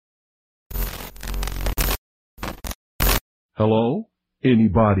Hello?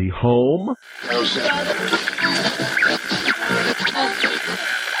 Anybody home?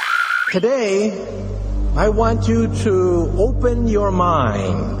 Today, I want you to open your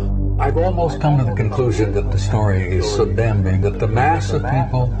mind. I've almost come to the conclusion that the story is so damning that the mass of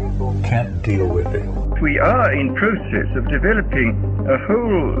people can't deal with it. We are in process of developing a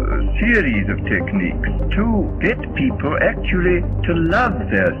whole series of techniques to get people actually to love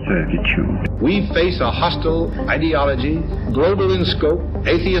their servitude. We face a hostile ideology, global in scope,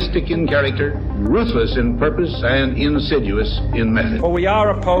 atheistic in character, ruthless in purpose, and insidious in method. For we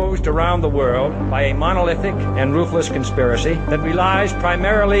are opposed around the world by a monolithic and ruthless conspiracy that relies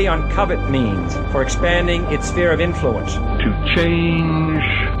primarily on covert means for expanding its sphere of influence. To change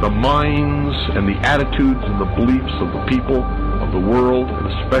the minds and the attitudes and the beliefs of the people of the world, and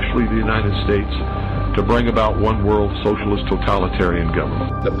especially the United States, to bring about one world socialist totalitarian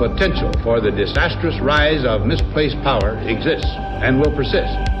government. The potential for the disastrous rise of misplaced power exists and will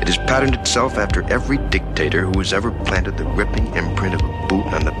persist. It has patterned itself after every dictator who has ever planted the ripping imprint of a boot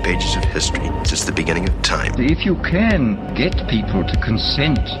on the pages of history since the beginning of time. If you can get people to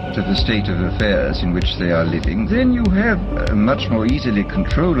consent to the state of affairs in which they are living, then you have a much more easily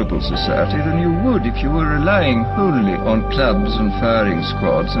controllable society than you would if you were relying wholly on clubs and firing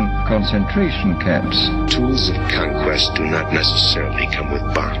squads and concentration camps. Tools of conquest do not necessarily come with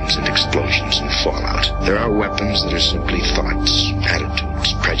bombs and explosions and fallout. There are weapons that are simply thoughts,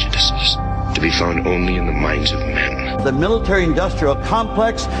 attitudes, prejudices, to be found only in the minds of men. The military-industrial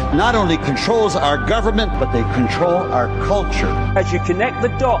complex not only controls our government, but they control our culture. As you connect the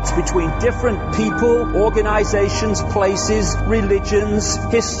dots between different people, organizations, places, religions,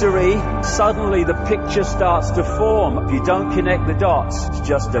 history, suddenly the picture starts to form. If you don't connect the dots, it's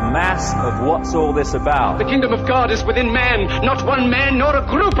just a mass of what's all this about. The kingdom of God is within man, not one man nor a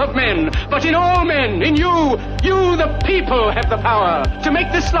group of men, but in all men, in you. You, the people, have the power to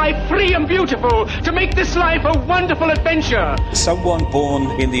make this life free and beautiful, to make this life a wonderful adventure. Someone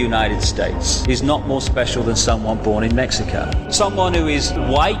born in the United States is not more special than someone born in Mexico. Someone who is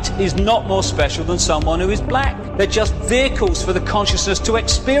white is not more special than someone who is black. They're just vehicles for the consciousness to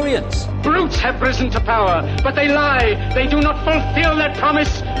experience. Brutes have risen to power, but they lie. They do not fulfill that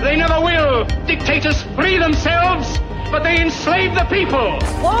promise. They never will. Dictators free themselves, but they enslave the people.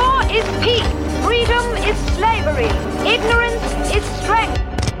 War is peace. Freedom is slavery. Ignorance is strength.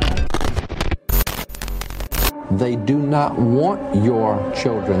 They do not want your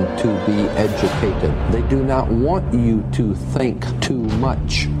children to be educated. They do not want you to think too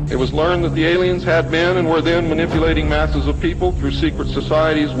much. It was learned that the aliens had been and were then manipulating masses of people through secret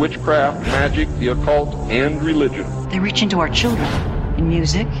societies, witchcraft, magic, the occult, and religion. They reach into our children in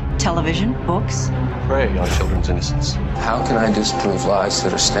music, television, books. Prey on children's innocence. How can I disprove lies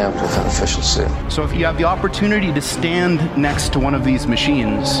that are stamped with an official seal? So if you have the opportunity to stand next to one of these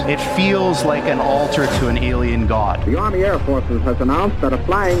machines, it feels like an altar to an alien god. The Army Air Forces has announced that a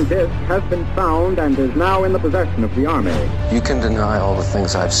flying disc has been found and is now in the possession of the Army. You can deny all the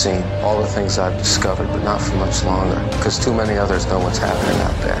things I've seen, all the things I've discovered, but not for much longer, because too many others know what's happening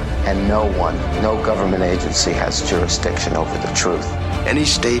out there. And no one, no government agency has jurisdiction over the truth. Any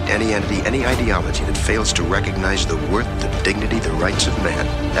state, any entity, any ideology that fails to recognize the worth, the dignity, the rights of man,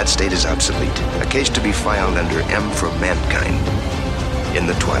 that state is obsolete. A case to be filed under M for Mankind in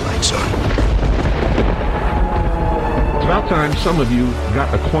the Twilight Zone. It's about time some of you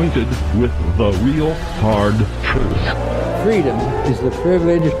got acquainted with the real hard truth. Freedom is the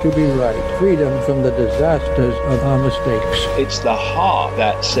privilege to be right. Freedom from the disasters of our mistakes. It's the heart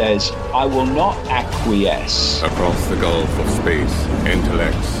that says, I will not acquiesce. Across the gulf of space,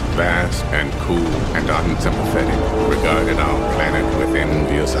 intellects, vast and cool and unsympathetic, regarded our planet with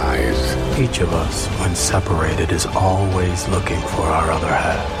envious eyes. Each of us, when separated, is always looking for our other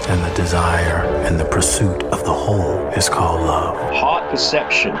half. And the desire and the pursuit of the whole is called love. Heart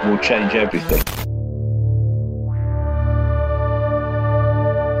perception will change everything.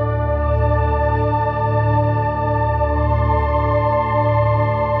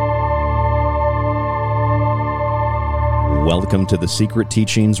 Welcome to the Secret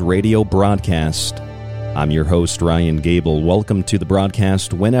Teachings radio broadcast. I'm your host, Ryan Gable. Welcome to the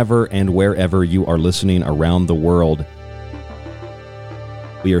broadcast whenever and wherever you are listening around the world.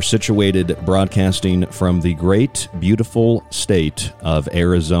 We are situated broadcasting from the great, beautiful state of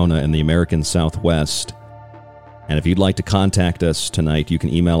Arizona in the American Southwest. And if you'd like to contact us tonight, you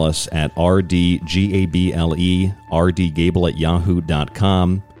can email us at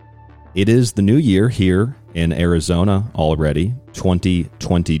rdgable@yahoo.com. It is the new year here in Arizona already,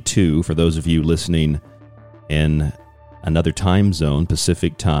 2022, for those of you listening in another time zone,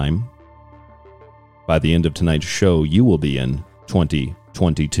 Pacific time. by the end of tonight's show, you will be in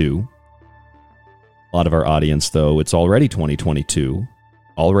 2022. A lot of our audience, though, it's already 2022,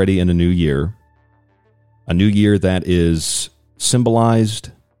 already in a new year that is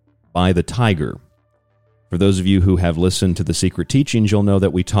symbolized by the tiger. For those of you who have listened to The Secret Teachings, you'll know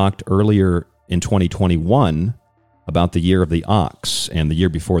that we talked earlier in 2021 about the year of the ox, and the year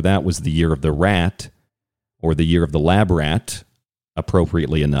before that was the year of the rat, or the year of the lab rat,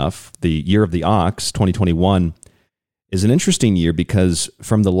 appropriately enough. The year of the ox, 2021, is an interesting year because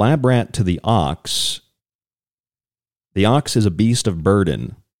from the lab rat to the ox is a beast of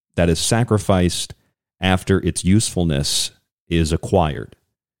burden that is sacrificed after its usefulness is acquired.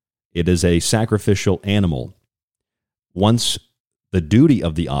 It is a sacrificial animal. Once the duty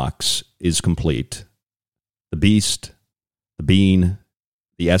of the ox is complete, the beast, the being,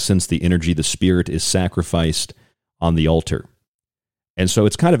 the essence, the energy, the spirit is sacrificed on the altar. And so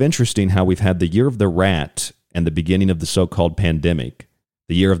it's kind of interesting how we've had the year of the rat and the beginning of the so-called pandemic,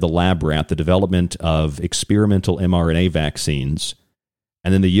 the year of the lab rat, the development of experimental mRNA vaccines,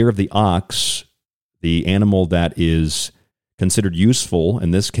 and then the year of the ox, the animal that is considered useful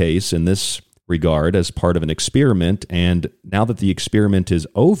in this case, in this regard, as part of an experiment. And now that the experiment is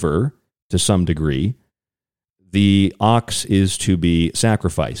over to some degree, the ox is to be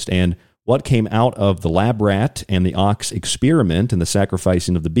sacrificed. And what came out of the lab rat and the ox experiment and the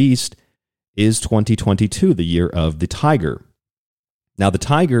sacrificing of the beast is 2022, the year of the tiger. Now, the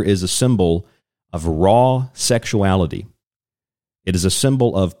tiger is a symbol of raw sexuality. It is a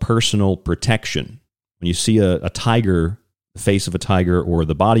symbol of personal protection. When you see a tiger, the face of a tiger or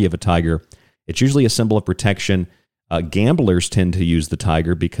the body of a tiger, it's usually a symbol of protection. Gamblers tend to use the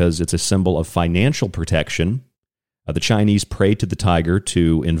tiger because it's a symbol of financial protection. The Chinese pray to the tiger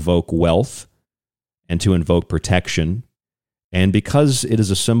to invoke wealth and to invoke protection. And because it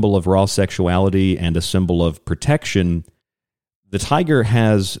is a symbol of raw sexuality and a symbol of protection, the tiger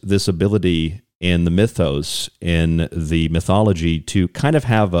has this ability in the mythos, in the mythology, to kind of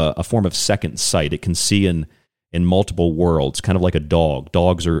have a form of second sight. It can see in multiple worlds, kind of like a dog.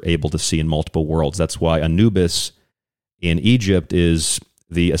 Dogs are able to see in multiple worlds. That's why Anubis in Egypt is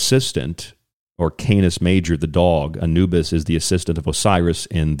the assistant, or Canis Major, the dog. Anubis is the assistant of Osiris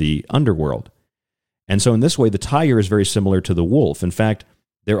in the underworld. And so in this way, the tiger is very similar to the wolf. In fact,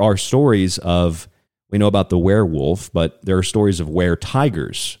 there are stories of, we know about the werewolf, but there are stories of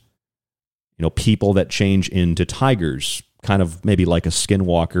were-tigers. You know, people that change into tigers, kind of maybe like a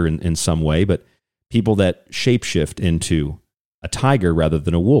skinwalker in some way, but people that shapeshift into a tiger rather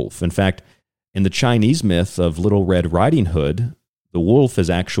than a wolf. In fact, in the Chinese myth of Little Red Riding Hood, the wolf is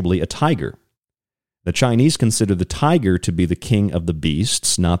actually a tiger. The Chinese consider the tiger to be the king of the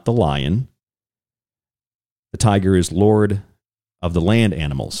beasts, not the lion. The tiger is lord of the land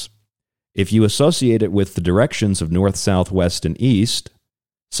animals. If you associate it with the directions of north, south, west, and east,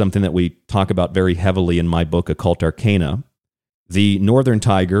 something that we talk about very heavily in my book, Occult Arcana, the northern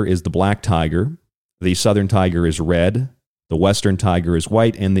tiger is the black tiger, the southern tiger is red, the western tiger is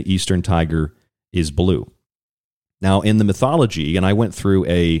white, and the eastern tiger is blue. Now, in the mythology, and I went through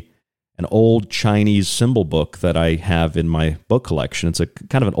an old Chinese symbol book that I have in my book collection. It's a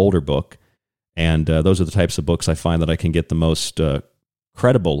kind of an older book, and those are the types of books I find that I can get the most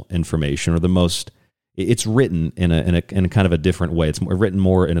credible information, or the most. It's written in a kind of a different way. It's written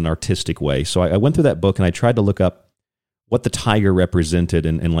more in an artistic way. So I went through that book and I tried to look up what the tiger represented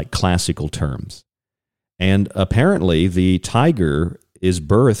in like classical terms. And apparently the tiger is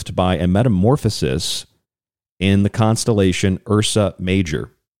birthed by a metamorphosis in the constellation Ursa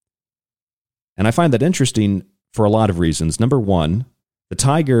Major. And I find that interesting for a lot of reasons. Number one, the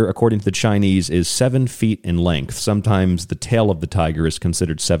tiger, according to the Chinese, is 7 feet in length. Sometimes the tail of the tiger is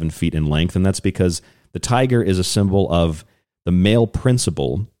considered 7 feet in length, and that's because the tiger is a symbol of the male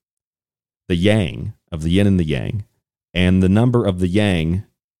principle, the yang, of the yin and the yang, and the number of the yang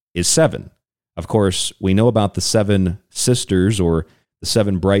is 7. Of course, we know about the 7 sisters, or the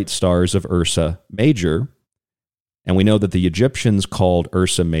 7 bright stars of Ursa Major, and we know that the Egyptians called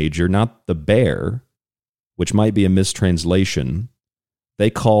Ursa Major not the bear, which might be a mistranslation. They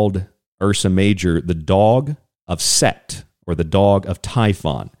called Ursa Major the dog of Set, or the dog of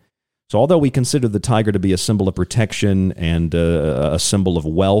Typhon. So although we consider the tiger to be a symbol of protection and a symbol of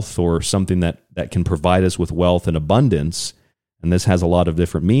wealth, or something that can provide us with wealth and abundance, and this has a lot of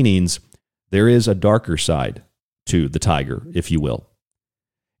different meanings, there is a darker side to the tiger, if you will.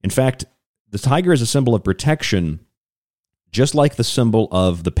 In fact, the tiger is a symbol of protection, just like the symbol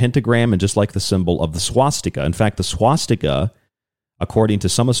of the pentagram and just like the symbol of the swastika. In fact, the swastika, according to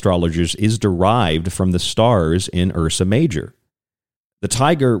some astrologers, is derived from the stars in Ursa Major. The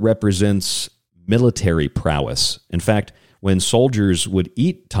tiger represents military prowess. In fact, when soldiers would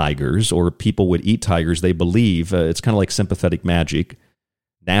eat tigers or people would eat tigers, they believe, it's kind of like sympathetic magic,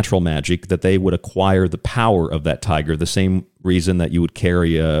 natural magic, that they would acquire the power of that tiger, the same reason that you would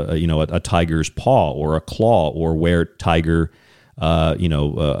carry a tiger's paw or a claw or wear tiger,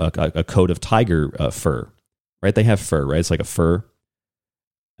 a coat of tiger fur, right? They have fur, right? It's like a fur.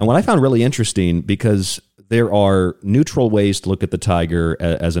 And what I found really interesting, because there are neutral ways to look at the tiger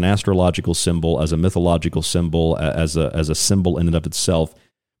as an astrological symbol, as a mythological symbol, as a symbol in and of itself.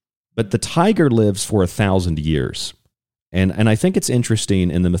 But the tiger lives for 1,000 years. And I think it's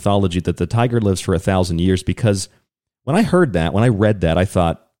interesting in the mythology that the tiger lives for 1,000 years, because when I read that, I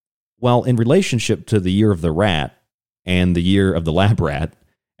thought, well, in relationship to the year of the rat and the year of the lab rat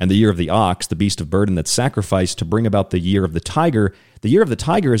and the year of the ox, the beast of burden that's sacrificed to bring about the year of the tiger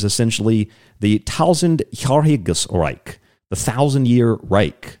is essentially the 1000-jähriges Reich, the 1,000-year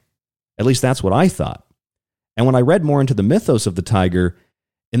Reich. At least that's what I thought. And when I read more into the mythos of the tiger,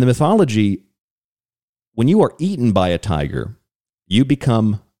 in the mythology, when you are eaten by a tiger, you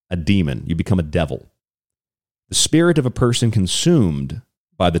become a demon, you become a devil. The spirit of a person consumed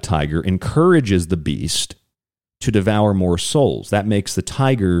by the tiger encourages the beast to devour more souls. That makes the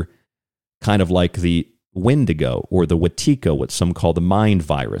tiger kind of like the Wendigo or the Wetiko, what some call the mind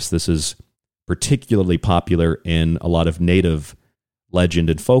virus. This is particularly popular in a lot of native legend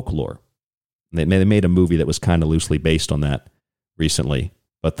and folklore. They made a movie that was kind of loosely based on that recently.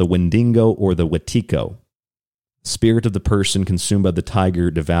 But the Wendigo or the Wetiko, spirit of the person consumed by the tiger,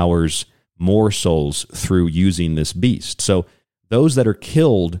 devours more souls through using this beast. So those that are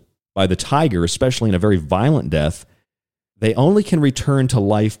killed by the tiger, especially in a very violent death, they only can return to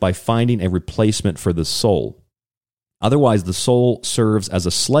life by finding a replacement for the soul. Otherwise, the soul serves as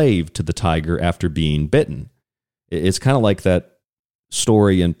a slave to the tiger after being bitten. It's kind of like that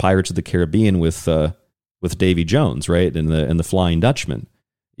story in Pirates of the Caribbean with Davy Jones, right? And the Flying Dutchman.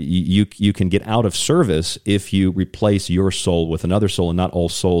 You can get out of service if you replace your soul with another soul, and not all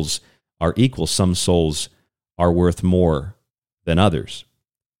souls are equal. Some souls are worth more than others.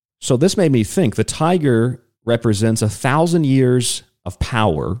 So this made me think the tiger represents 1,000 years of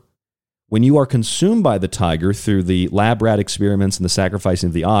power. When you are consumed by the tiger through the lab rat experiments and the sacrificing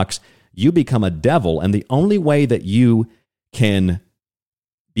of the ox, you become a devil. And the only way that you can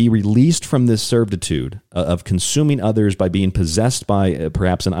be released from this servitude of consuming others by being possessed by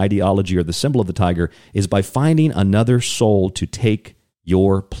perhaps an ideology or the symbol of the tiger is by finding another soul to take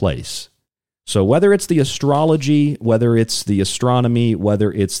your place. So whether it's the astrology, whether it's the astronomy,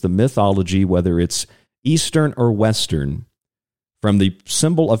 whether it's the mythology, whether it's Eastern or Western, from the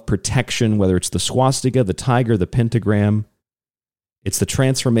symbol of protection, whether it's the swastika, the tiger, the pentagram, it's the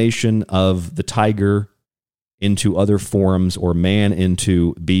transformation of the tiger into other forms or man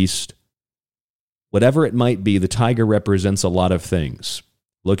into beast. Whatever it might be, the tiger represents a lot of things.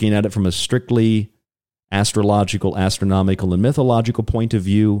 Looking at it from a strictly astrological, astronomical, and mythological point of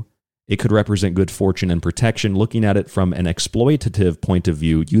view, it could represent good fortune and protection. Looking at it from an exploitative point of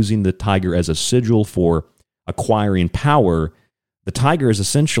view, using the tiger as a sigil for acquiring power, the tiger is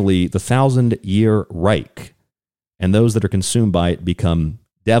essentially the 1,000-year Reich, and those that are consumed by it become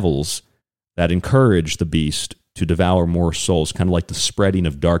devils that encourage the beast to devour more souls, kind of like the spreading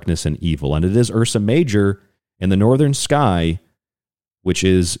of darkness and evil. And it is Ursa Major in the northern sky, which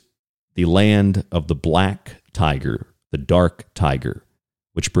is the land of the black tiger, the dark tiger,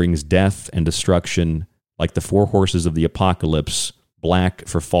 which brings death and destruction like the four horses of the apocalypse, black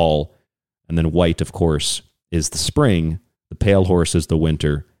for fall, and then white, of course, is the spring, the pale horse is the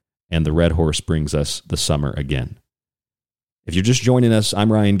winter, and the red horse brings us the summer again. If you're just joining us,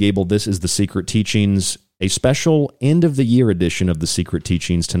 I'm Ryan Gable. This is The Secret Teachings, a special end-of-the-year edition of The Secret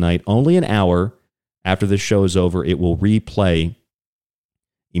Teachings tonight. Only an hour after this show is over, it will replay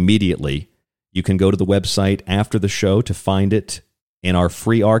immediately. You can go to the website after the show to find it in our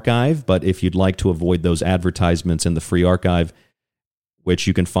free archive, but if you'd like to avoid those advertisements in the free archive, which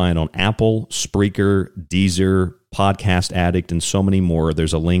you can find on Apple, Spreaker, Deezer, Podcast Addict, and so many more,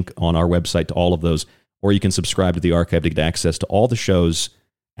 there's a link on our website to all of those, or you can subscribe to the archive to get access to all the shows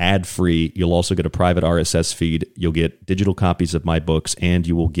ad-free. You'll also get a private RSS feed. You'll get digital copies of my books, and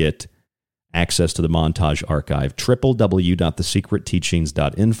you will get access to the montage archive.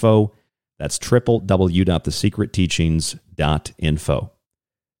 www.thesecretteachings.info. That's www.thesecretteachings.info.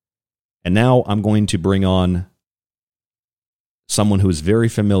 And now I'm going to bring on someone who is very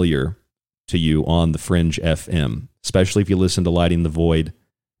familiar to you on the Fringe FM, especially if you listen to Lighting the Void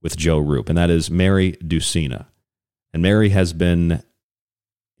with Joe Roop, and that is Mary Dusina. And Mary has been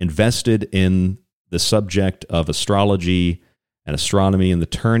invested in the subject of astrology and astronomy and the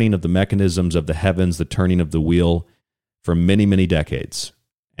turning of the mechanisms of the heavens, the turning of the wheel for many, many decades.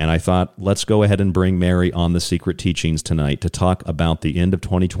 And I thought, let's go ahead and bring Mary on the Secret Teachings tonight to talk about the end of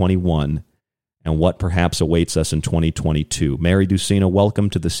 2021 and what perhaps awaits us in 2022. Mary Dusina, welcome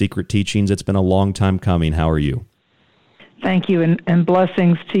to the Secret Teachings. It's been a long time coming. How are you? Thank you, and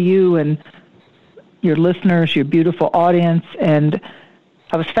blessings to you and your listeners, your beautiful audience. And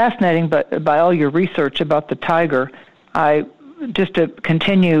I was fascinated by all your research about the tiger. Just to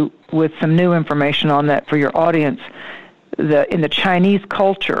continue with some new information on that for your audience, in the Chinese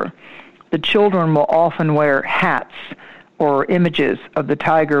culture, the children will often wear hats or images of the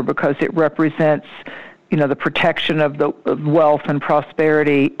tiger because it represents, the protection of wealth and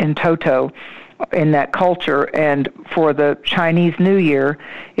prosperity in toto in that culture. And for the Chinese New Year,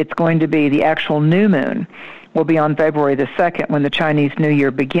 it's going to be the actual new moon will be on February the 2nd when the Chinese New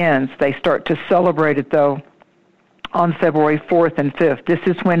Year begins. They start to celebrate it, though, on February 4th and 5th. This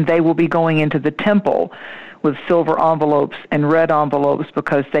is when they will be going into the temple with silver envelopes and red envelopes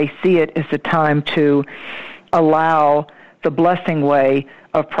because they see it as a time to allow the blessing way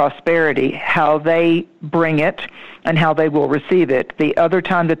of prosperity, how they bring it and how they will receive it. The other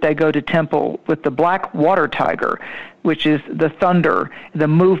time that they go to temple with the black water tiger, which is the thunder, the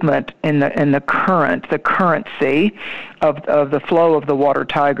movement in the current, the currency of the flow of the water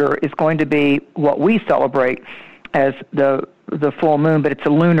tiger is going to be what we celebrate as the full moon, but it's a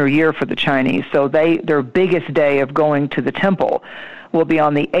lunar year for the Chinese. So their biggest day of going to the temple will be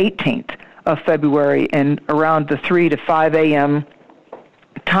on the 18th of February and around the 3 to 5 a.m.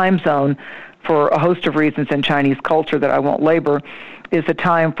 time zone for a host of reasons in Chinese culture that I won't labor, is a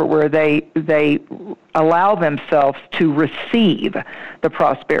time for where they allow themselves to receive the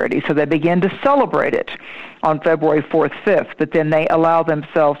prosperity. So they begin to celebrate it on February 4th, 5th, but then they allow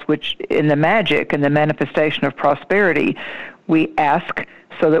themselves, which in the magic and the manifestation of prosperity, we ask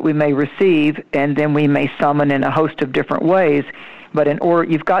so that we may receive, and then we may summon in a host of different ways. But in order,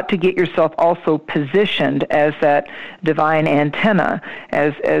 you've got to get yourself also positioned as that divine antenna,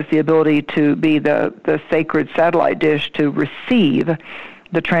 as the ability to be the sacred satellite dish to receive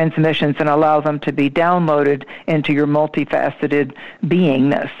the transmissions and allow them to be downloaded into your multifaceted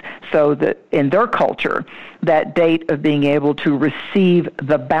beingness. So that in their culture, that date of being able to receive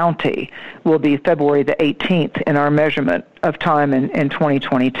the bounty will be February the 18th in our measurement of time in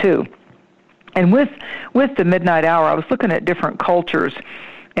 2022. And with the midnight hour, I was looking at different cultures,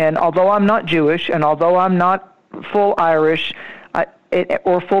 and although I'm not Jewish, and although I'm not full Irish,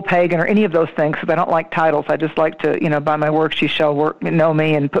 or full pagan, or any of those things, because I don't like titles. I just like to, by my works you shall know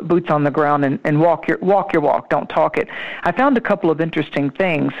me, and put boots on the ground and walk your walk, don't talk it. I found a couple of interesting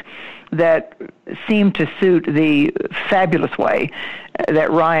things that seem to suit the fabulous way that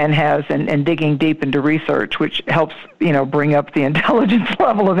Ryan has in digging deep into research, which helps, bring up the intelligence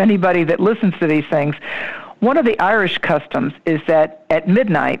level of anybody that listens to these things. One of the Irish customs is that at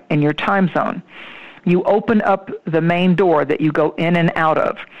midnight in your time zone, you open up the main door that you go in and out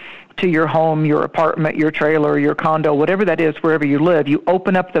of to your home, your apartment, your trailer, your condo, whatever that is, wherever you live. You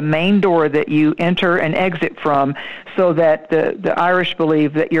open up the main door that you enter and exit from, so that the Irish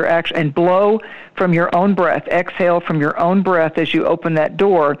believe that you're actually, and blow from your own breath, exhale from your own breath as you open that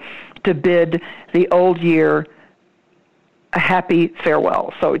door to bid the old year a happy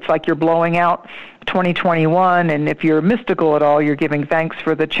farewell. So it's like you're blowing out 2021, and if you're mystical at all, you're giving thanks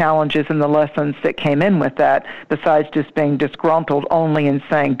for the challenges and the lessons that came in with that, besides just being disgruntled only and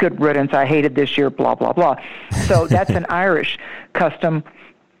saying, good riddance, I hated this year, blah, blah, blah. So that's an Irish custom.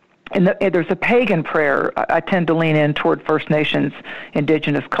 And there's a pagan prayer. I tend to lean in toward First Nations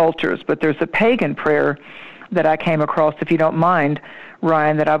indigenous cultures, but there's a pagan prayer that I came across, if you don't mind,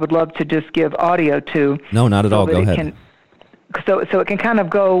 Ryan, that I would love to just give audio to. No, not at all. Go ahead. So it can kind of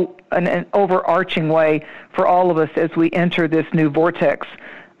go an overarching way for all of us as we enter this new vortex,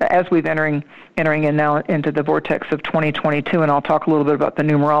 as we've entering in now into the vortex of 2022. And I'll talk a little bit about the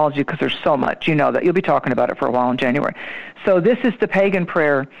numerology because there's so much. You know that. You'll be talking about it for a while in January. So this is the pagan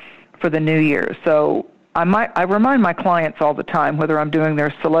prayer for the new year. So I remind my clients all the time, whether I'm doing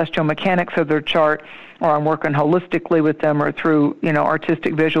their celestial mechanics of their chart or I'm working holistically with them or through,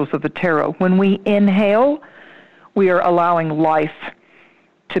 artistic visuals of the tarot. When we inhale, we are allowing life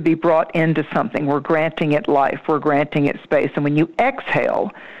to be brought into something. We're granting it life. We're granting it space. And when you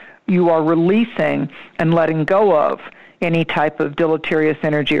exhale, you are releasing and letting go of any type of deleterious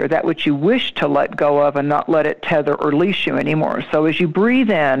energy or that which you wish to let go of and not let it tether or leash you anymore. So as you breathe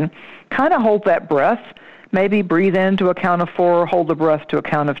in, kind of hold that breath. Maybe breathe in to a count of 4, hold the breath to a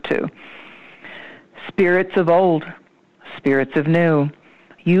count of 2. Spirits of old, spirits of new,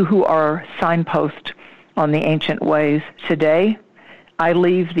 you who are signpost on the ancient ways. Today, I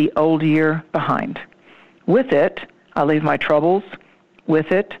leave the old year behind. With it, I leave my troubles.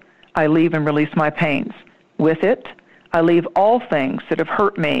 With it, I leave and release my pains. With it, I leave all things that have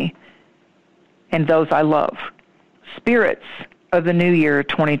hurt me and those I love. Spirits of the new year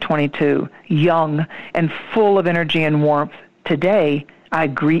 2022, young and full of energy and warmth, today I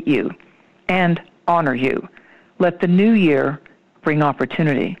greet you and honor you. Let the new year bring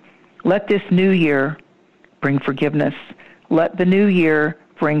opportunity. Let this new year bring forgiveness. Let the new year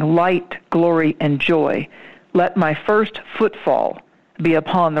bring light, glory, and joy. Let my first footfall be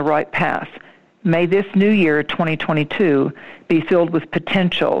upon the right path. May this new year, 2022, be filled with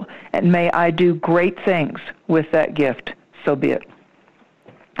potential, and may I do great things with that gift. So be it.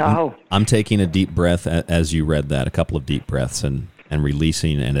 I'm taking a deep breath as you read that, a couple of deep breaths, and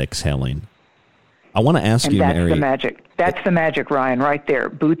releasing and exhaling. I want to ask you, that's Mary. The magic. That's the magic, Ryan, right there.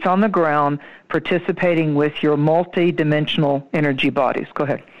 Boots on the ground, participating with your multi-dimensional energy bodies. Go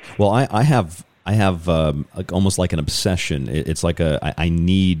ahead. Well, I have almost like an obsession. It's like I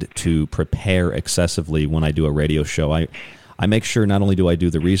need to prepare excessively when I do a radio show. I make sure not only do I do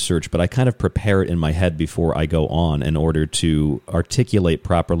the research, but I kind of prepare it in my head before I go on in order to articulate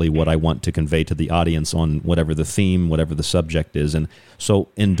properly what I want to convey to the audience on whatever the theme, whatever the subject is. And so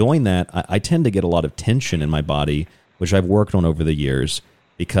in doing that, I tend to get a lot of tension in my body, which I've worked on over the years,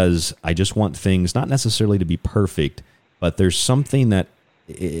 because I just want things not necessarily to be perfect, but there's something that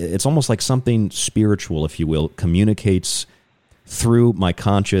it's almost like something spiritual, if you will, communicates through my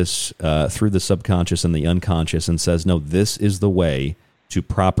conscious, through the subconscious and the unconscious, and says, no, this is the way to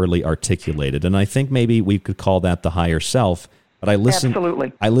properly articulate it. And I think maybe we could call that the higher self. But I listen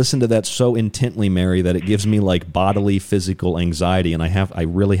to that so intently, Mary, that it gives me like bodily, physical anxiety, and I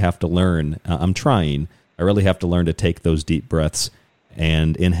really have to learn. I'm trying. I really have to learn to take those deep breaths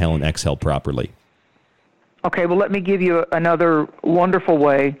and inhale and exhale properly. Okay, well, let me give you another wonderful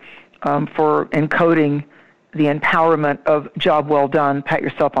way for encoding the empowerment of job well done, pat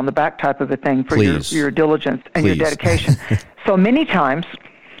yourself on the back type of a thing for your diligence and your dedication. So many times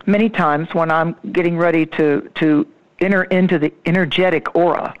when I'm getting ready to enter into the energetic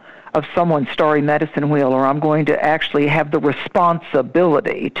aura of someone's starry medicine wheel, or I'm going to actually have the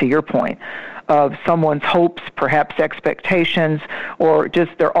responsibility, to your point, of someone's hopes, perhaps expectations, or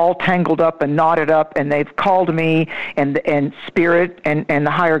just they're all tangled up and knotted up, and they've called me, and spirit and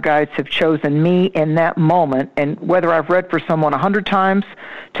the higher guides have chosen me in that moment. And whether I've read for someone 100 times,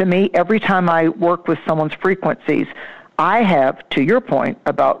 to me, every time I work with someone's frequencies, I have, to your point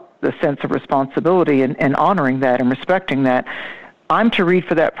about the sense of responsibility and honoring that and respecting that, I'm to read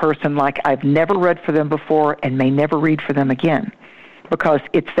for that person like I've never read for them before and may never read for them again. Because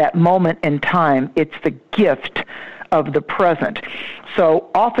it's that moment in time, it's the gift of the present. So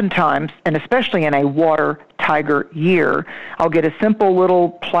oftentimes, and especially in a water tiger year, I'll get a simple little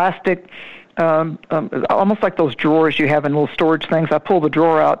plastic, almost like those drawers you have in little storage things. I pull the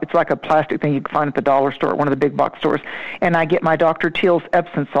drawer out. It's like a plastic thing you can find at the dollar store, at one of the big box stores. And I get my Dr. Teal's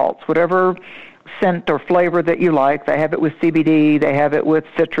Epsom salts, whatever scent or flavor that you like. They have it with CBD, they have it with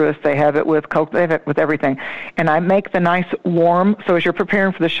citrus, they have it with coke, they have it with everything. And I make the nice warm, so as you're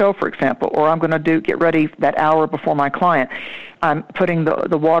preparing for the show, for example, or I'm going to get ready that hour before my client, I'm putting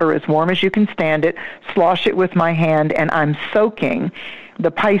the water as warm as you can stand it, slosh it with my hand, and I'm soaking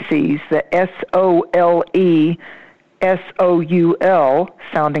the Pisces, the S-O-L-E, S-O-U-L,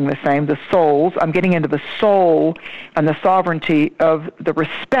 sounding the same, the souls. I'm getting into the soul and the sovereignty of the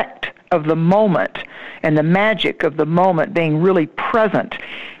respect of the moment and the magic of the moment, being really present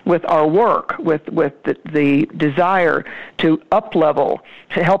with our work, with the desire to up-level,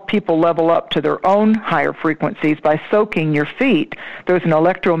 to help people level up to their own higher frequencies by soaking your feet. There's an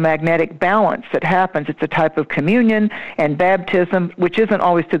electromagnetic balance that happens. It's a type of communion and baptism, which isn't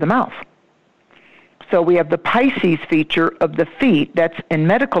always through the mouth. So we have the Pisces feature of the feet. That's in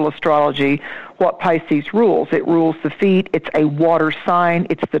medical astrology what Pisces rules. It rules the feet. It's a water sign.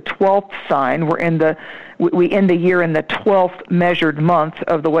 It's the 12th sign. We end the year in the 12th measured month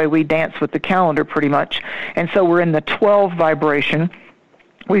of the way we dance with the calendar, pretty much. And so we're in the 12 vibration.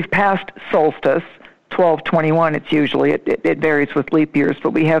 We've passed solstice. 12/21, it's usually, it varies with leap years,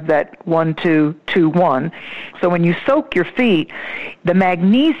 but we have that 1-2-2-1. So when you soak your feet, the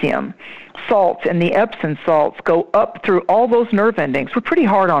magnesium salts and the Epsom salts go up through all those nerve endings. We're pretty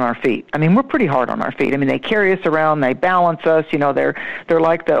hard on our feet. They carry us around, they balance us, they're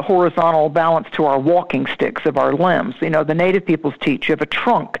like the horizontal balance to our walking sticks of our limbs. The native peoples teach you have a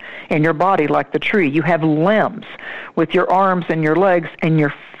trunk in your body like the tree. You have limbs with your arms and your legs, and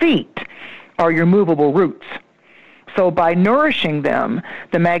your feet are your movable roots. So by nourishing them,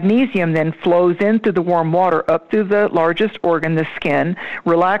 the magnesium then flows in through the warm water up through the largest organ, the skin,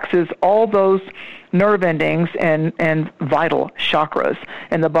 relaxes all those nerve endings and vital chakras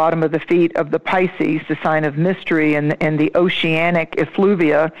in the bottom of the feet of the Pisces, the sign of mystery, and the oceanic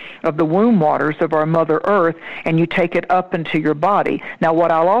effluvia of the womb waters of our Mother Earth, and you take it up into your body. Now,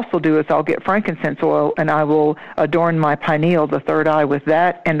 what I'll also do is I'll get frankincense oil, and I will adorn my pineal, the third eye, with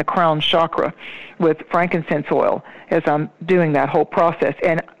that, and the crown chakra with frankincense oil as I'm doing that whole process.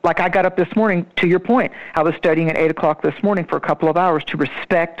 And like I got up this morning, to your point, I was studying at 8 o'clock this morning for a couple of hours to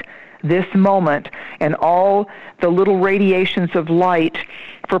respect this moment and all the little radiations of light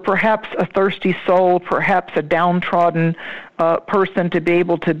for perhaps a thirsty soul, perhaps a downtrodden person to be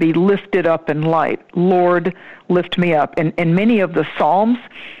able to be lifted up in light. Lord, lift me up. And in many of the Psalms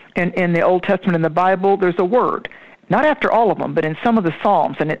in the Old Testament in the Bible, there's a word. Not after all of them, but in some of the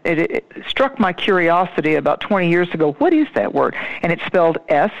Psalms. And it struck my curiosity about 20 years ago. What is that word? And it's spelled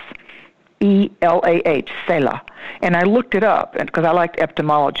S-E-L-A-H, Selah. And I looked it up because I liked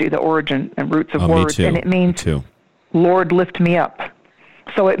etymology, the origin and roots of words. Me too. And it means, Lord, lift me up.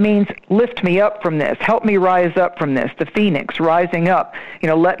 So it means lift me up from this. Help me rise up from this. The phoenix rising up.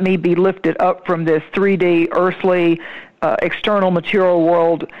 Let me be lifted up from this 3D, earthly, external material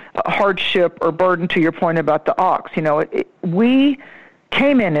world hardship or burden, to your point about the ox. We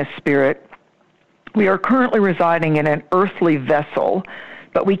came in as spirit. We are currently residing in an earthly vessel,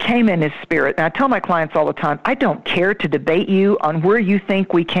 but we came in as spirit. And I tell my clients all the time, I don't care to debate you on where you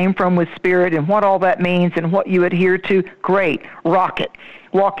think we came from with spirit and what all that means and what you adhere to. Great, rock it,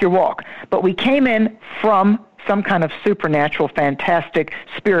 walk your walk. But we came in from some kind of supernatural, fantastic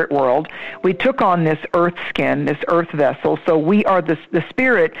spirit world. We took on this earth skin, this earth vessel. So we are the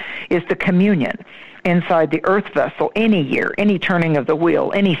spirit is the communion inside the earth vessel any year, any turning of the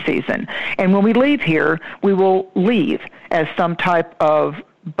wheel, any season. And when we leave here, we will leave as some type of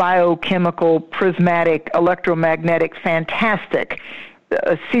biochemical, prismatic, electromagnetic, fantastic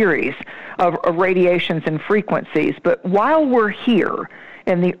series of radiations and frequencies. But while we're here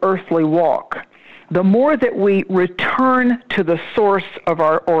in the earthly walk, the more that we return to the source of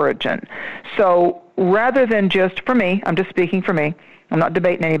our origin. So rather than just, for me, I'm just speaking for me, I'm not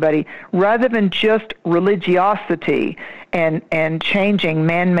debating anybody, rather than just religiosity and changing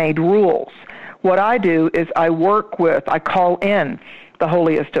man-made rules, what I do is I call in the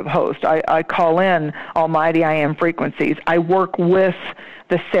holiest of hosts. I call in Almighty I Am frequencies. I work with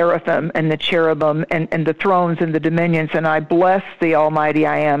the seraphim and the cherubim and the thrones and the dominions, and I bless the Almighty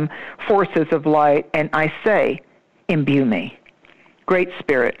I Am forces of light, and I say, imbue me. Great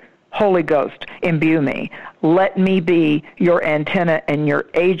Spirit, Holy Ghost, imbue me. Let me be your antenna and your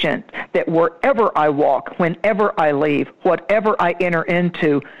agent, that wherever I walk, whenever I leave, whatever I enter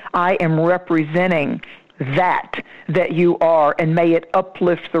into, I am representing that you are, and may it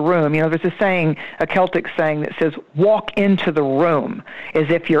uplift the room. There's a saying, a Celtic saying that says, walk into the room as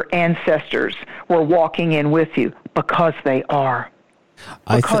if your ancestors were walking in with you, because they are.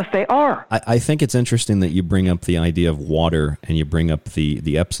 They are. I think it's interesting that you bring up the idea of water and you bring up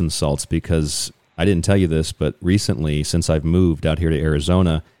the Epsom salts, because I didn't tell you this, but recently, since I've moved out here to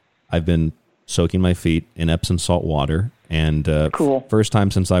Arizona, I've been soaking my feet in Epsom salt water. And cool. First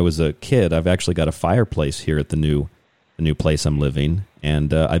time since I was a kid, I've actually got a fireplace here at the new place I'm living,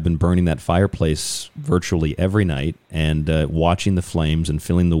 and I've been burning that fireplace virtually every night and watching the flames and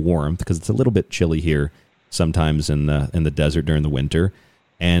feeling the warmth, because it's a little bit chilly here sometimes in the desert during the winter.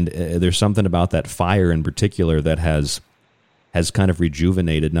 And there's something about that fire in particular that has kind of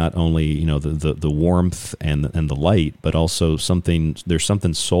rejuvenated not only the warmth and the light, but also there's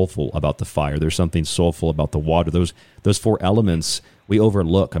something soulful about the fire. There's something soulful about the water. Those four elements we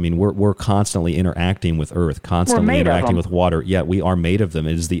overlook. I mean, we're constantly interacting with earth, constantly interacting with water. Yeah, we are made of them.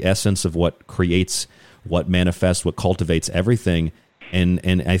 It is the essence of what creates, what manifests, what cultivates everything.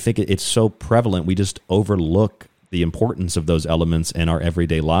 And I think it's so prevalent. We just overlook the importance of those elements in our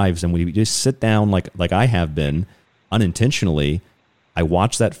everyday lives, and we just sit down like I have been unintentionally. I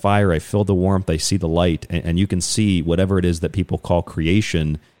watch that fire, I feel the warmth, I see the light, and you can see whatever it is that people call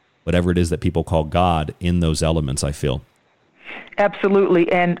creation, whatever it is that people call God in those elements, I feel.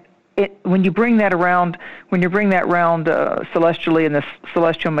 Absolutely. And when you bring that around, celestially and the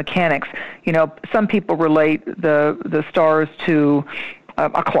celestial mechanics, some people relate the stars to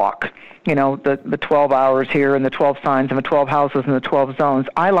a clock, the 12 hours here and the 12 signs and the 12 houses and the 12 zones.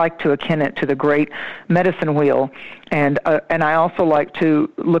 I like to akin it to the great medicine wheel, and I also like to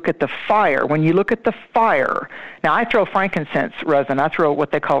look at the fire. When you look at the fire, now I throw frankincense resin. I throw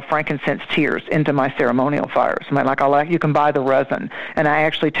what they call frankincense tears into my ceremonial fires. You can buy the resin, and I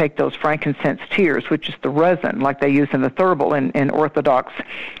actually take those frankincense tears, which is the resin like they use in the thurible in Orthodox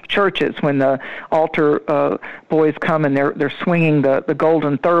churches when the altar boys come and they're swinging the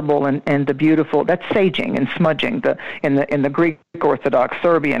golden thurible and the beautiful, that's saging and smudging. In the Greek Orthodox,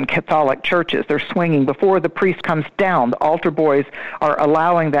 Serbian, Catholic churches, they're swinging before the priest comes down. The altar boys are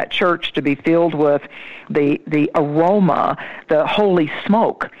allowing that church to be filled with the aroma, the holy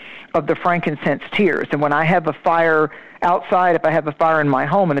smoke of the frankincense tears. And when I have a fire outside, if I have a fire in my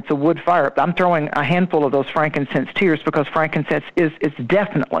home and it's a wood fire, I'm throwing a handful of those frankincense tears because frankincense is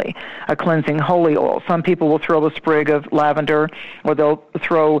definitely a cleansing holy oil. Some people will throw a sprig of lavender, or they'll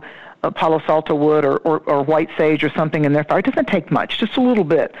throw a Palo Santo wood or white sage or something in their fire. It doesn't take much, just a little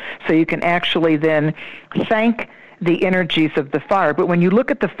bit. So you can actually then thank the energies of the fire. But when you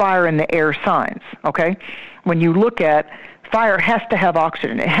look at the fire and the air signs, okay, when you look at fire has to have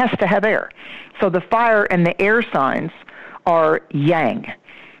oxygen. It has to have air. So the fire and the air signs are yang.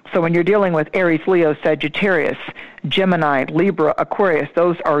 So when you're dealing with Aries, Leo, Sagittarius, Gemini, Libra, Aquarius,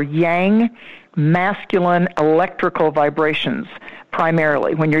 those are yang, masculine, electrical vibrations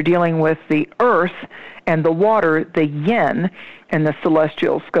primarily. When you're dealing with the earth and the water, the yin in the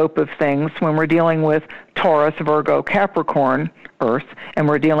celestial scope of things, when we're dealing with Taurus, Virgo, Capricorn, earth, and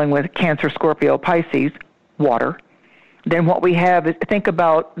we're dealing with Cancer, Scorpio, Pisces, water, then what we have is, think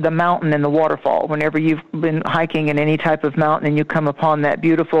about the mountain and the waterfall. Whenever you've been hiking in any type of mountain and you come upon that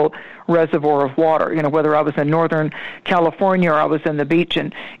beautiful reservoir of water, whether I was in Northern California or I was in the beach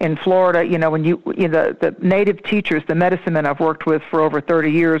in Florida, when the native teachers, the medicine men I've worked with for over 30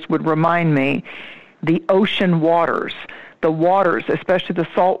 years would remind me the ocean waters, the waters, especially the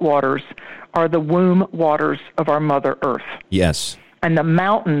salt waters, are the womb waters of our Mother Earth. Yes. And the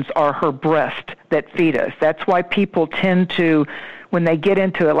mountains are her breast that feed us. That's why people tend to, when they get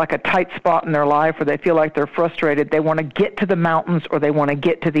into it, like a tight spot in their life or they feel like they're frustrated, they want to get to the mountains or they want to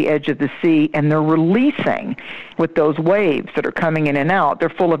get to the edge of the sea, and they're releasing with those waves that are coming in and out. They're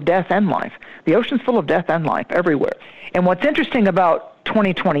full of death and life. The ocean's full of death and life everywhere. And what's interesting about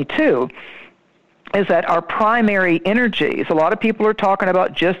 2022 is that our primary energies, a lot of people are talking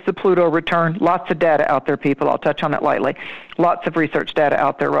about just the Pluto return. Lots of data out there, people. I'll touch on it lightly. Lots of research data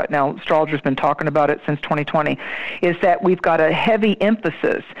out there right now. Astrologers have been talking about it since 2020, is that we've got a heavy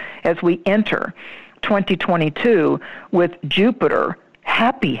emphasis as we enter 2022 with Jupiter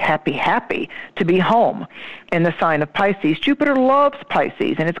happy to be home in the sign of Pisces. Jupiter loves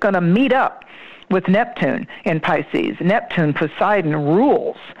Pisces, and it's going to meet up with Neptune in Pisces. Neptune, Poseidon,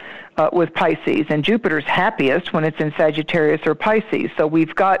 rules with Pisces, and Jupiter's happiest when it's in Sagittarius or Pisces. So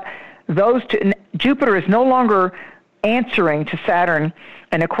we've got those two. Jupiter is no longer answering to Saturn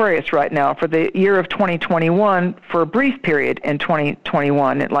and Aquarius right now for the year of 2021. For a brief period in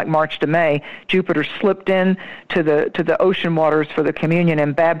 2021, like March to May, Jupiter slipped in to the ocean waters for the communion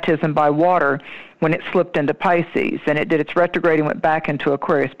and baptism by water when it slipped into Pisces, and it did its retrograde and went back into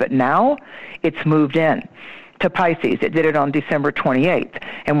Aquarius. But now it's moved in to Pisces. It did it on December 28th.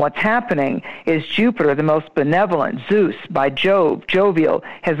 And what's happening is Jupiter, the most benevolent, Zeus, by Jove, jovial,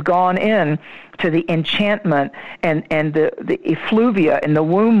 has gone in to the enchantment and the effluvia in the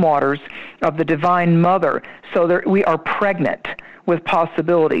womb waters of the Divine Mother. So we are pregnant with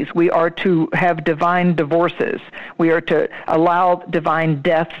possibilities. We are to have divine divorces. We are to allow divine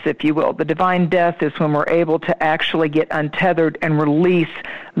deaths, if you will. The divine death is when we're able to actually get untethered and release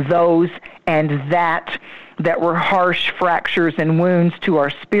those and that were harsh fractures and wounds to our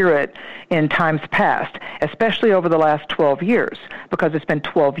spirit in times past, especially over the last 12 years, because it's been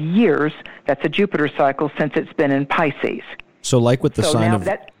 12 years, that's a Jupiter cycle, since it's been in Pisces. So like with the sign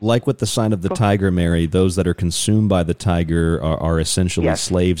of the tiger, Mary, those that are consumed by the tiger are essentially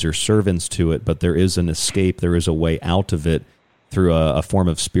slaves or servants to it, but there is an escape, there is a way out of it through a form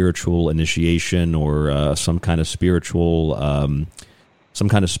of spiritual initiation or some kind of spiritual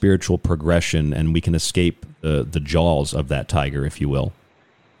progression, and we can escape the jaws of that tiger, if you will,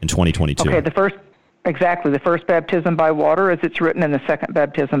 in 2022. Okay, the first baptism by water, as it's written, and the second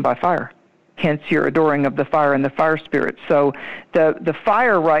baptism by fire. Hence your adoring of the fire and the fire spirit. So the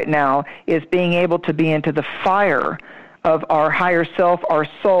fire right now is being able to be into the fire of our higher self, our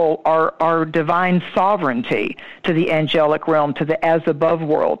soul, our divine sovereignty to the angelic realm, to the as above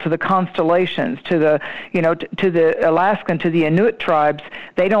world, to the constellations, to the, to the Alaskan, to the Inuit tribes.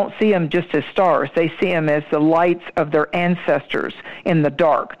 They don't see them just as stars. They see them as the lights of their ancestors in the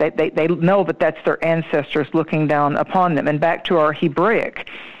dark. They know that that's their ancestors looking down upon them. And back to our Hebraic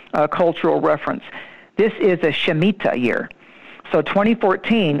cultural reference, this is a Shemitah year. So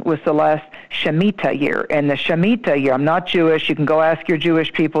 2014 was the last Shemitah year. And the Shemitah year, I'm not Jewish. You can go ask your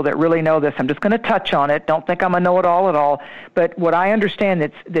Jewish people that really know this. I'm just going to touch on it. Don't think I'm a know-it-all at all. But what I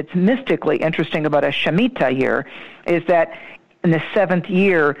understand that's mystically interesting about a Shemitah year is that in the seventh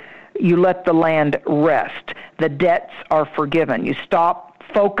year, you let the land rest. The debts are forgiven. You stop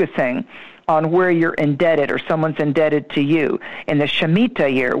focusing on where you're indebted or someone's indebted to you. In the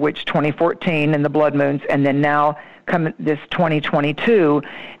Shemitah year, which 2014 and the blood moons, and then now come this 2022,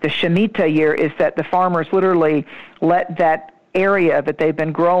 the Shemitah year is that the farmers literally let that area that they've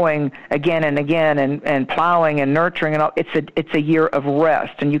been growing again and again and plowing and nurturing and all, it's a year of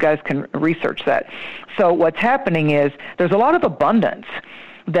rest, and you guys can research that. So what's happening is there's a lot of abundance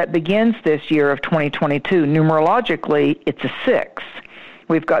that begins this year of 2022. Numerologically, it's a 6.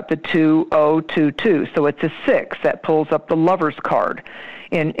 We've got the 2022, so it's a 6 that pulls up the Lover's card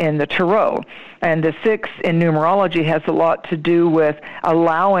in the tarot. And the 6 in numerology has a lot to do with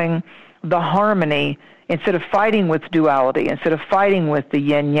allowing the harmony, instead of fighting with duality, instead of fighting with the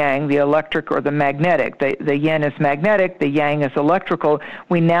yin-yang, the electric or the magnetic. The yin is magnetic, the yang is electrical.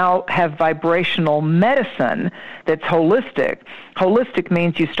 We now have vibrational medicine that's holistic. Holistic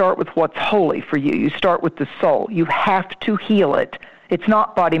means you start with what's holy for you. You start with the soul. You have to heal it. It's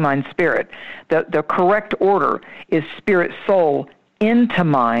not body, mind, spirit. The correct order is spirit, soul, into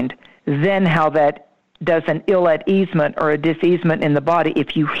mind, then how that does an ill at easement or a diseasement in the body.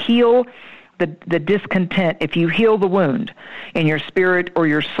 If you heal the discontent, if you heal the wound in your spirit or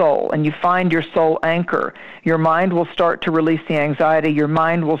your soul, and you find your soul anchor, your mind will start to release the anxiety. Your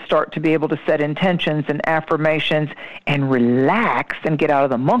mind will start to be able to set intentions and affirmations and relax and get out of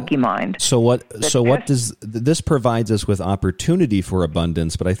the monkey mind. So what does this provides us with opportunity for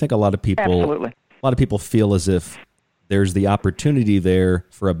abundance? But I think a lot of people feel as if there's the opportunity there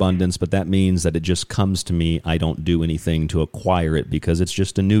for abundance, but that means that it just comes to me. I don't do anything to acquire it because it's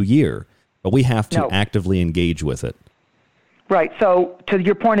just a new year. But we have to actively engage with it. Right. So to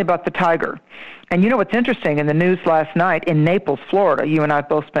your point about the tiger, and you know what's interesting, in the news last night in Naples, Florida, you and I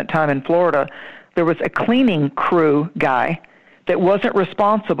both spent time in Florida, there was a cleaning crew guy that wasn't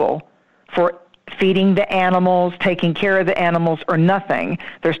responsible for feeding the animals, taking care of the animals, or nothing.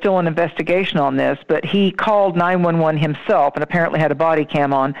 There's still an investigation on this, but he called 911 himself and apparently had a body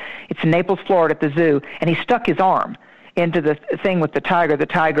cam on. It's in Naples, Florida at the zoo, and he stuck his arm into the thing with the tiger. The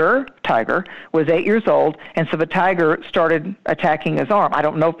tiger was 8 years old, and so the tiger started attacking his arm.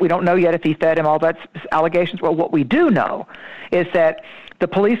 We don't know yet if he fed him, all that's allegations. Well, what we do know is that the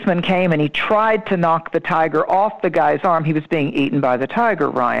policeman came and he tried to knock the tiger off the guy's arm. He was being eaten by the tiger,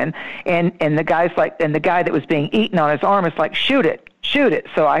 Ryan, and the guy that was being eaten on his arm is like, shoot it.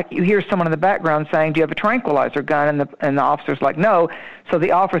 So you hear someone in the background saying, do you have a tranquilizer gun? And the officer's like, no. So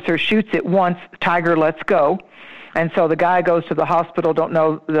the officer shoots it once, tiger lets go. And so the guy goes to the hospital, don't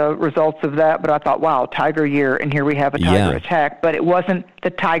know the results of that, but I thought, wow, tiger year, and here we have a tiger attack. But it wasn't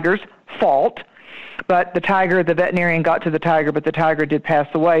the tiger's fault. But the veterinarian got to the tiger, but the tiger did pass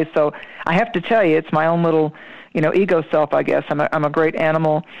away. So I have to tell you, it's my own little, ego self, I guess. I'm a great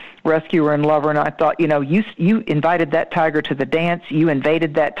animal rescuer and lover, and I thought, you invited that tiger to the dance, you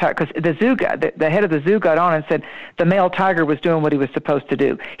invaded that tiger, because the zoo guy, the head of the zoo got on and said the male tiger was doing what he was supposed to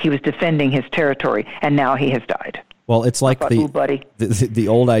do. He was defending his territory, and now he has died. Well, it's like the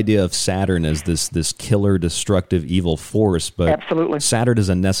old idea of Saturn as this killer, destructive, evil force, but absolutely. Saturn is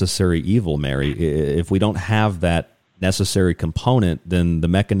a necessary evil, Mary. If we don't have that necessary component, then the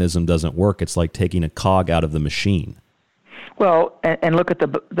mechanism doesn't work. It's like taking a cog out of the machine. Well, and look at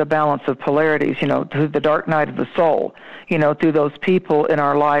the balance of polarities, through the dark night of the soul, through those people in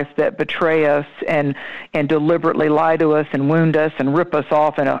our life that betray us and deliberately lie to us and wound us and rip us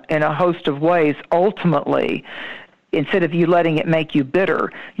off in a host of ways. Ultimately, instead of you letting it make you bitter,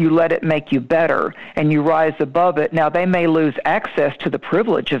 you let it make you better, and you rise above it. Now, they may lose access to the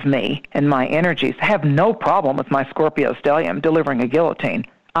privilege of me and my energies. I have no problem with my Scorpio stellium delivering a guillotine.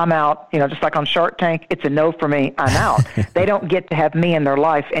 I'm out. Just like on Shark Tank, it's a no for me. I'm out. They don't get to have me in their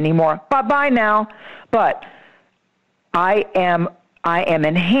life anymore. Bye-bye now. But I am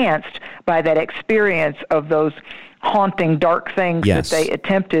enhanced by that experience of those haunting, dark things that they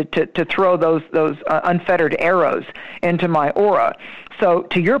attempted to throw those unfettered arrows into my aura. So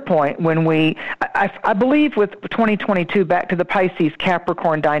to your point, when I believe with 2022, back to the Pisces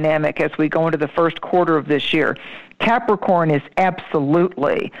Capricorn dynamic as we go into the first quarter of this year, Capricorn is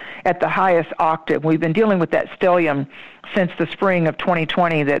absolutely at the highest octave. We've been dealing with that stellium since the spring of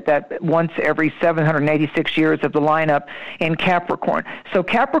 2020, that once every 786 years of the lineup in Capricorn. So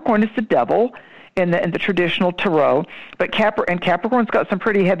Capricorn is the devil in the traditional tarot, but Capricorn's got some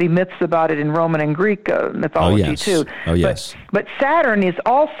pretty heavy myths about it in Roman and Greek mythology too. Oh yes. But Saturn is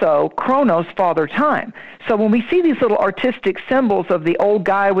also Chronos, Father Time. So when we see these little artistic symbols of the old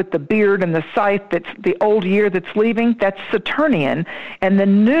guy with the beard and the scythe, that's the old year that's leaving, that's Saturnian, and the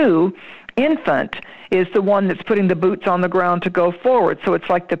new infant is the one that's putting the boots on the ground to go forward. So it's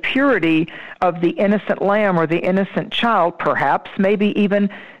like the purity of the innocent lamb or the innocent child, perhaps, maybe even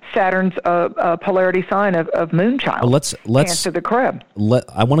Saturn's polarity sign of Moonchild. Let's Cancer the Crab.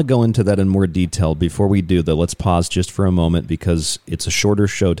 I want to go into that in more detail. Before we do, though, let's pause just for a moment because it's a shorter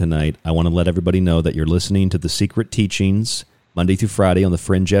show tonight. I want to let everybody know that you're listening to The Secret Teachings Monday through Friday on the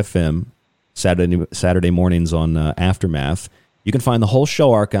Fringe FM, Saturday mornings on Aftermath. You can find the whole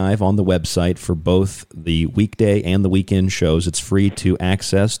show archive on the website for both the weekday and the weekend shows. It's free to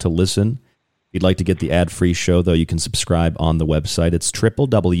access, to listen. If you'd like to get the ad-free show, though, you can subscribe on the website. It's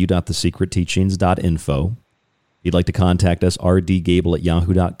www.thesecretteachings.info. If you'd like to contact us,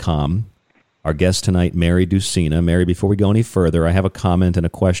 rdgable@yahoo.com. Our guest tonight, Mary Dusina. Mary, before we go any further, I have a comment and a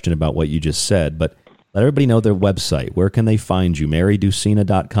question about what you just said, but let everybody know their website. Where can they find you?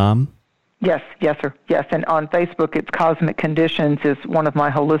 marydusina.com? Yes, sir. Yes, and on Facebook, it's Cosmic Conditions is one of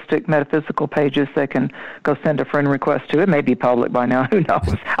my holistic metaphysical pages. They can go send a friend request to. It may be public by now. Who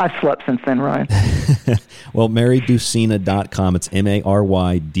knows? I've slept since then, Ryan. Well, marydusina.com. It's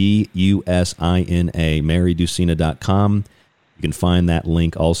MARYDUSINA, marydusina.com. You can find that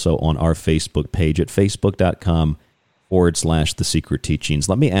link also on our Facebook page at facebook.com/The Secret Teachings.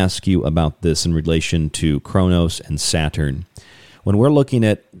 Let me ask you about this in relation to Chronos and Saturn. When we're looking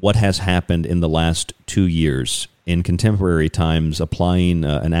at what has happened in the last 2 years in contemporary times, applying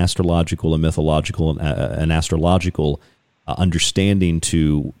an astrological, a mythological, an astrological understanding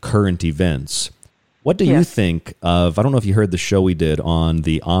to current events, what do you think of, I don't know if you heard the show we did on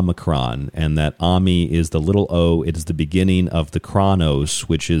the Omicron, and that Ami is the little O, it is the beginning of the Chronos,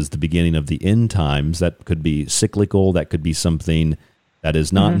 which is the beginning of the end times. That could be cyclical, that could be something that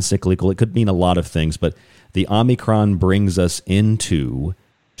is not encyclical, it could mean a lot of things, but the Omicron brings us into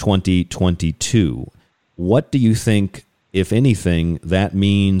 2022. What do you think, if anything, that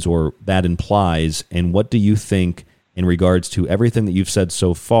means or that implies, and what do you think in regards to everything that you've said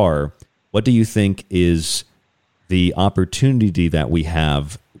so far, what do you think is the opportunity that we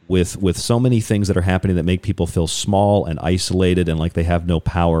have with so many things that are happening that make people feel small and isolated and like they have no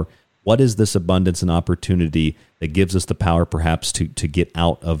power? What is this abundance and opportunity that gives us the power perhaps to get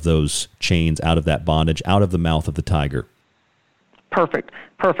out of those chains, out of that bondage, out of the mouth of the tiger? Perfect.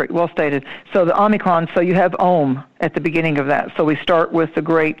 Well stated. So the Omicron, so you have Om at the beginning of that. So we start with the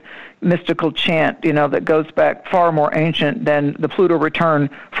great mystical chant, that goes back far more ancient than the Pluto return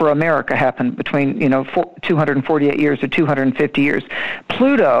for America happened between, 248 years or 250 years.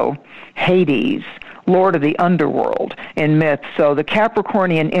 Pluto, Hades, Lord of the underworld in myth. So the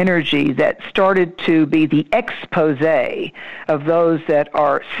Capricornian energy that started to be the expose of those that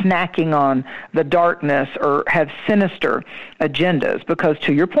are snacking on the darkness or have sinister agendas. Because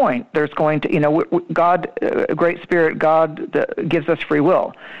to your point, there's going to, God, Great Spirit, God gives us free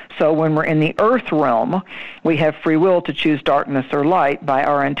will. So when we're in the earth realm, we have free will to choose darkness or light by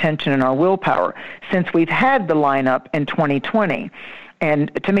our intention and our willpower. Since we've had the lineup in 2020,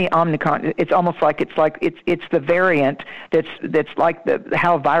 and to me, Omicron, it's almost like it's the variant that's like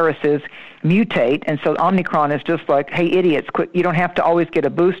how viruses mutate, and so Omicron is just like, hey, idiots, quit! You don't have to always get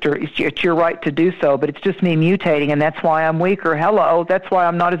a booster. It's your right to do so, but it's just me mutating, and that's why I'm weaker. Hello, that's why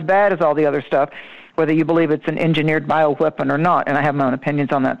I'm not as bad as all the other stuff, whether you believe it's an engineered bioweapon or not. And I have my own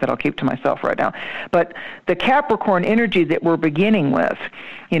opinions on that I'll keep to myself right now. But the Capricorn energy that we're beginning with,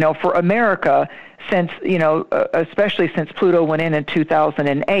 for America, since, especially since Pluto went in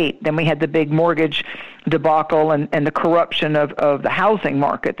 2008, then we had the big mortgage debacle and the corruption of the housing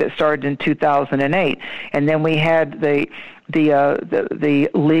market that started in 2008. And then we had the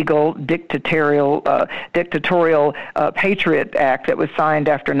legal dictatorial Patriot Act that was signed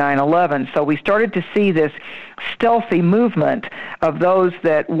after 9/11. So we started to see this stealthy movement of those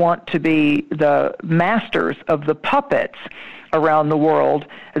that want to be the masters of the puppets around the world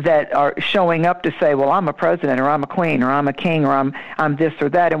that are showing up to say, well, I'm a president, or I'm a queen, or I'm a king, or I'm this or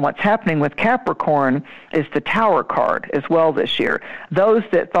that. And what's happening with Capricorn is the Tower card as well this year. Those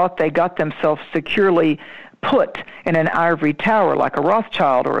that thought they got themselves securely put in an ivory tower like a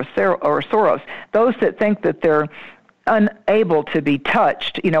Rothschild or a Soros, those that think that they're unable to be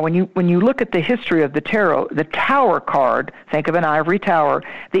touched. You know, when you look at the history of the tarot, the Tower card, think of an ivory tower.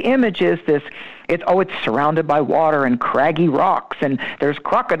 The image is this. It's surrounded by water and craggy rocks, and there's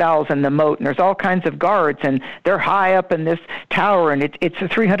crocodiles in the moat, and there's all kinds of guards, and they're high up in this tower, and it's a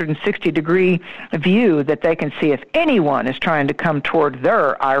 360-degree view that they can see if anyone is trying to come toward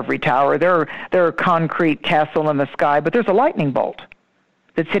their ivory tower, their concrete castle in the sky. But there's a lightning bolt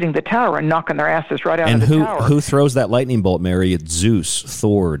that's hitting the tower and knocking their asses right out of the tower. And who throws that lightning bolt, Mary? It's Zeus,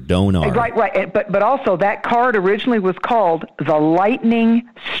 Thor, Donar. Right. But also that card originally was called the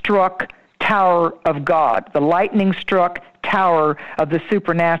lightning-struck Tower of God, the lightning-struck tower of the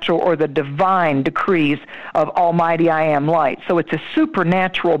supernatural or the divine decrees of Almighty I Am Light. So it's a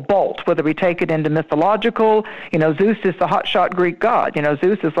supernatural bolt, whether we take it into mythological. You know, Zeus is the hotshot Greek god. You know,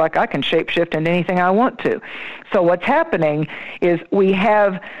 Zeus is like, I can shapeshift into anything I want to. So what's happening is we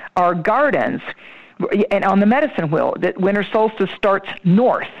have our gardens, and on the medicine wheel, that winter solstice starts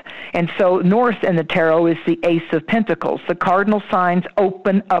north. And so north in the tarot is the Ace of Pentacles. The cardinal signs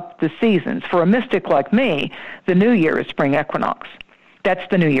open up the seasons. For a mystic like me, the new year is spring equinox. That's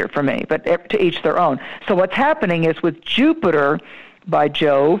the new year for me, but to each their own. So what's happening is with Jupiter by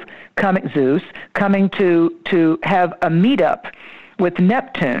Jove, Zeus, coming to have a meetup with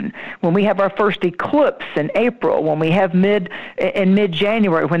Neptune, when we have our first eclipse in April, when we have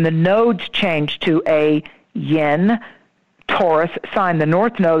mid-January, when the nodes change to a yin Taurus sign, the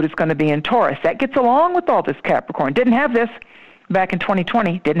north node is going to be in Taurus. That gets along with all this Capricorn. Didn't have this back in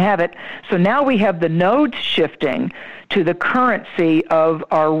 2020, didn't have it. So now we have the nodes shifting to the currency of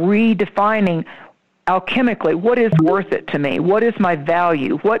our redefining alchemically, what is worth it to me? What is my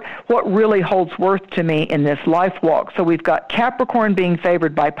value? What really holds worth to me in this life walk? So we've got Capricorn being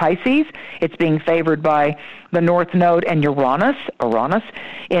favored by Pisces. It's being favored by the North Node and Uranus,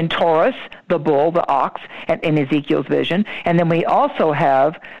 in Taurus, the bull, the ox, and in Ezekiel's vision. And then we also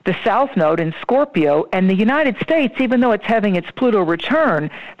have the South Node in Scorpio, and the United States, even though it's having its Pluto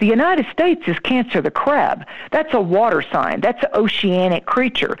return, the United States is Cancer the crab. That's a water sign. That's an oceanic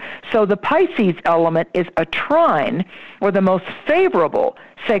creature. So the Pisces element is a trine, or the most favorable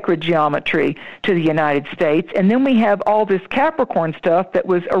sacred geometry to the United States. And then we have all this Capricorn stuff that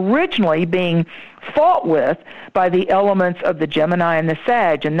was originally being fought with by the elements of the Gemini and the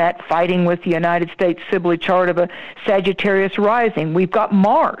Sag, and that fighting with the United States Sibley chart of a Sagittarius rising. We've got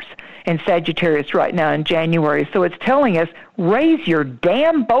Mars in Sagittarius right now in January. So it's telling us, raise your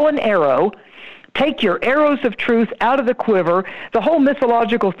damn bow and arrow, take your arrows of truth out of the quiver. The whole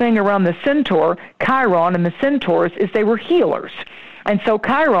mythological thing around the centaur, Chiron, and the centaurs is they were healers. And so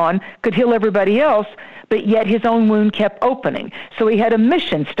Chiron could heal everybody else, but yet his own wound kept opening. So he had a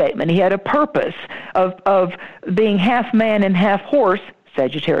mission statement. He had a purpose of being half man and half horse,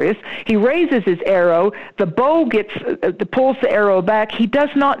 Sagittarius. He raises his arrow. The bow pulls the arrow back. He does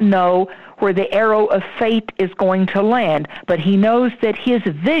not know where the arrow of fate is going to land, but he knows that his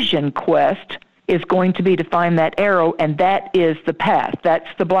vision quest is going to be to find that arrow, and that is the path. That's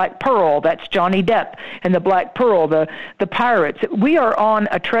the Black Pearl. That's Johnny Depp and the Black Pearl, the pirates. We are on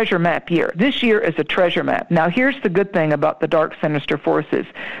a treasure map year. This year is a treasure map. Now, here's the good thing about the dark, sinister forces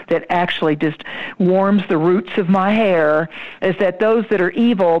that actually just warms the roots of my hair, is that those that are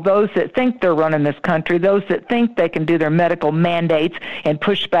evil, those that think they're running this country, those that think they can do their medical mandates and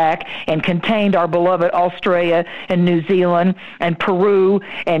push back and contained our beloved Australia and New Zealand and Peru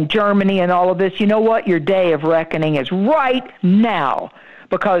and Germany and all of this, you know what? Your day of reckoning is right now,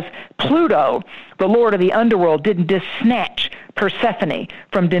 because Pluto, the lord of the underworld, didn't just snatch Persephone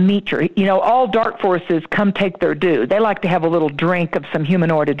from Demeter. You know, all dark forces come take their due. They like to have a little drink of some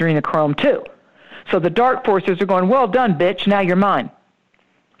humanoid adrenochrome too. So the dark forces are going, well done, bitch, now you're mine.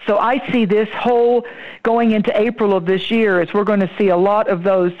 So I see this whole going into April of this year as we're going to see a lot of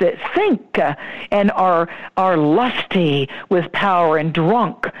those that think and are lusty with power and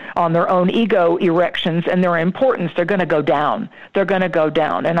drunk on their own ego erections and their importance. They're going to go down. They're going to go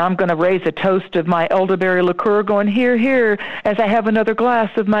down. And I'm going to raise a toast of my elderberry liqueur going, here, here, as I have another glass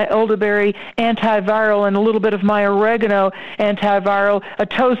of my elderberry antiviral and a little bit of my oregano antiviral, a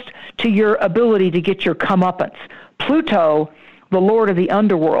toast to your ability to get your comeuppance. Pluto, the lord of the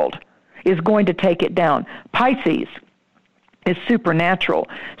underworld, is going to take it down. Pisces is supernatural.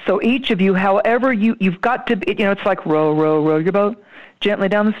 So each of you, however you've got to, it's like row your boat gently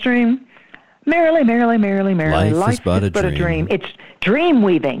down the stream. Merrily, merrily, merrily, merrily. Life is but a dream. It's dream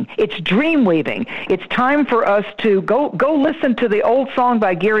weaving. It's dream weaving. It's time for us to go listen to the old song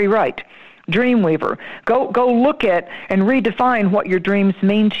by Gary Wright, Dreamweaver. Go look at and redefine what your dreams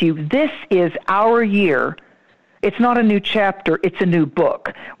mean to you. This is our year. It's not a new chapter. It's a new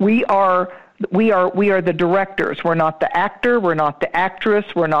book. We are the directors. We're not the actor. We're not the actress.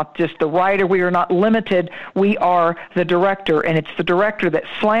 We're not just the writer. We are not limited. We are the director, and it's the director that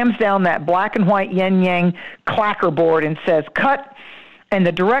slams down that black and white yin-yang clackerboard and says, cut, and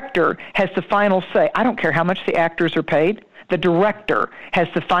the director has the final say. I don't care how much the actors are paid. The director has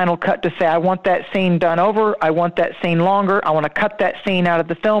the final cut to say, I want that scene done over. I want that scene longer. I want to cut that scene out of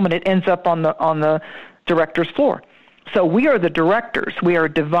the film, and it ends up on the director's floor. So we are the directors. We are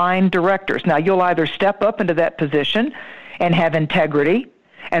divine directors. Now, you'll either step up into that position and have integrity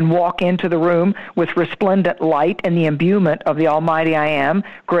and walk into the room with resplendent light and the imbuement of the Almighty I Am,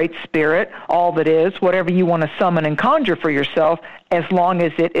 Great Spirit, all that is, whatever you want to summon and conjure for yourself, as long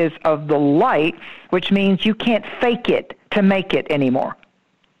as it is of the light, which means you can't fake it to make it anymore.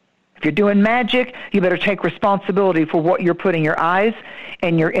 If you're doing magic, you better take responsibility for what you're putting your eyes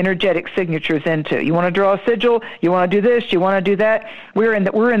and your energetic signatures into. You want to draw a sigil, you want to do this, you want to do that. We're in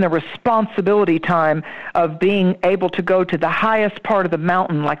the responsibility time of being able to go to the highest part of the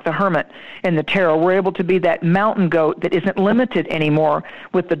mountain, like the hermit in the tarot. We're able to be that mountain goat that isn't limited anymore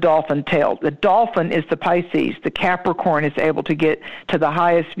with the dolphin tail. The dolphin is the Pisces. The Capricorn is able to get to the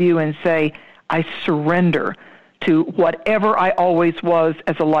highest view and say, I surrender to whatever I always was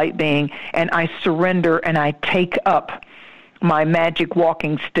as a light being, and I surrender and I take up my magic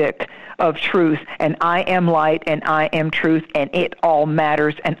walking stick of truth, and I am light and I am truth, and it all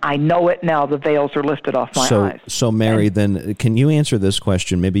matters, and I know it now. The veils are lifted off my eyes. So Mary, then can you answer this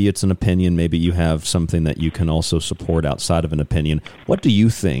question? Maybe it's an opinion, maybe you have something that you can also support outside of an opinion. What do you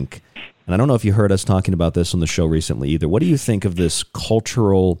think, and I don't know if you heard us talking about this on the show recently either, what do you think of this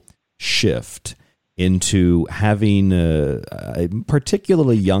cultural shift into having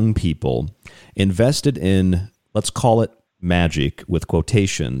particularly young people invested in, let's call it magic with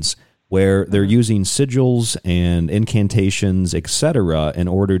quotations, where they're using sigils and incantations, etc., in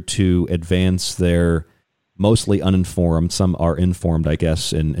order to advance their mostly uninformed, some are informed, I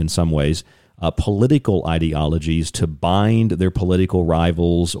guess, in some ways, political ideologies to bind their political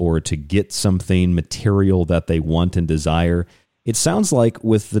rivals or to get something material that they want and desire. It sounds like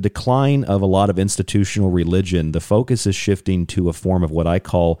with the decline of a lot of institutional religion, the focus is shifting to a form of what I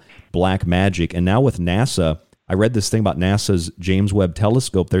call black magic. And now with NASA, I read this thing about NASA's James Webb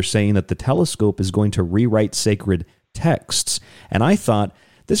Telescope. They're saying that the telescope is going to rewrite sacred texts. And I thought,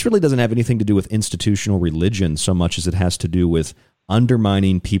 this really doesn't have anything to do with institutional religion so much as it has to do with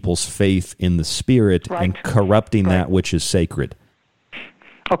undermining people's faith in the spirit and corrupting that which is sacred.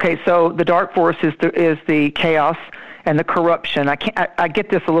 Okay, so the dark force is the chaos and the corruption. I get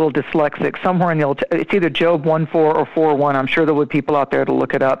this a little dyslexic. Somewhere in the Old, it's either Job 1:4 or 4:1. I'm sure there will be people out there to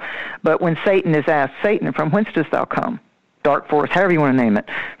look it up. But when Satan is asked, Satan, from whence dost thou come? Dark force, however you want to name it.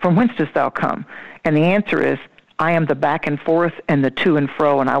 From whence dost thou come? And the answer is, I am the back and forth and the to and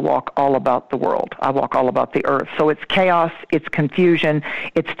fro, and I walk all about the world. I walk all about the earth. So it's chaos, it's confusion,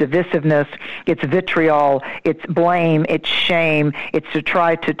 it's divisiveness, it's vitriol, it's blame, it's shame. It's to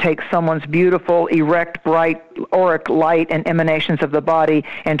try to take someone's beautiful, erect, bright, auric light and emanations of the body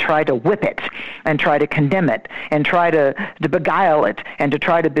and try to whip it and try to condemn it and try to beguile it and to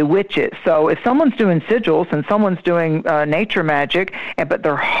try to bewitch it. So if someone's doing sigils and someone's doing nature magic, but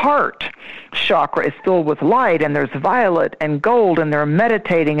their heart chakra is filled with light and there's violet and gold and they're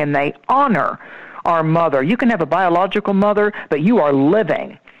meditating and they honor our mother. You can have a biological mother, but you are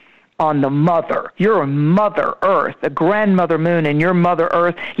living on the mother. You're a Mother Earth, the grandmother moon, and your Mother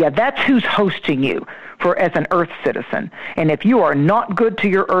Earth. Yeah, that's who's hosting you as an Earth citizen. And if you are not good to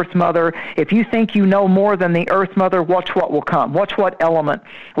your Earth Mother, if you think you know more than the Earth Mother, watch what will come. Watch what element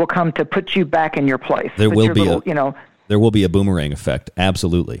will come to put you back in your place. There will be a boomerang effect.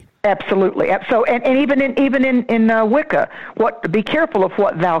 Absolutely. Absolutely. So, and even in Wicca, be careful of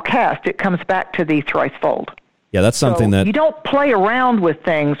what thou cast. It comes back to thee thricefold. Yeah, that's something that you don't play around with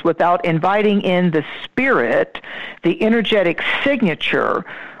things without inviting in the spirit, the energetic signature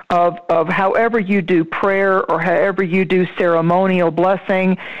of however you do prayer or however you do ceremonial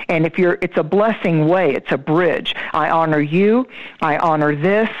blessing. And it's a blessing way, it's a bridge. I honor you, I honor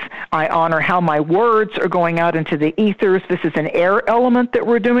this, I honor how my words are going out into the ethers. This is an air element that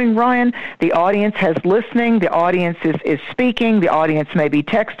we're doing, Ryan. The audience has listening, the audience is speaking, the audience may be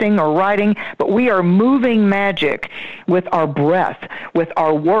texting or writing, but we are moving magic with our breath, with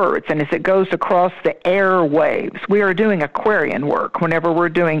our words, and as it goes across the air waves. We are doing Aquarian work whenever we're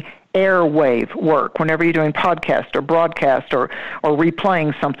doing airwave work. Whenever you're doing podcast or broadcast or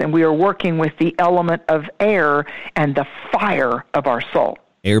replaying something, we are working with the element of air and the fire of our soul.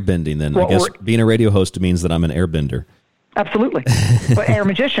 Airbending, then. Well, I guess being a radio host means that I'm an airbender. Absolutely. But air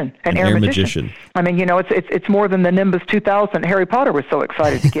magician. An air magician. I mean, it's more than the Nimbus 2000 Harry Potter was so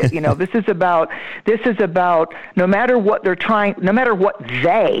excited to get. This is about no matter what they are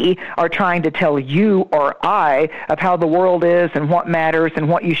trying to tell you or I of how the world is and what matters and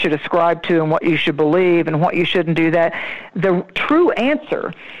what you should ascribe to and what you should believe and what you shouldn't do that. The true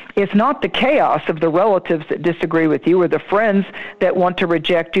answer is not the chaos of the relatives that disagree with you or the friends that want to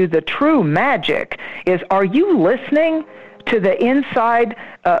reject you. The true magic is, are you listening to the inside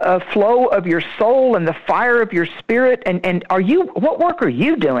flow of your soul and the fire of your spirit? And what work are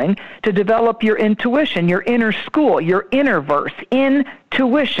you doing to develop your intuition, your inner school, your inner verse,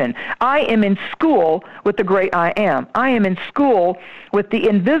 intuition? I am in school with the great I am. I am in school with the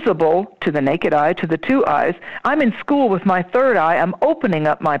invisible to the naked eye, to the two eyes. I'm in school with my third eye. I'm opening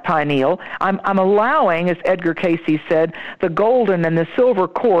up my pineal. I'm allowing, as Edgar Cayce said, the golden and the silver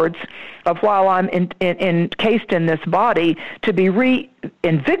cords of while I'm encased in this body to be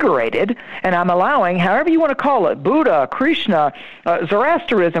reinvigorated, and I'm allowing, however you want to call it, Buddha, Krishna,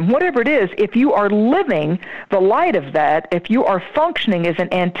 Zoroastrianism, whatever it is, if you are living the light of that, if you are functioning as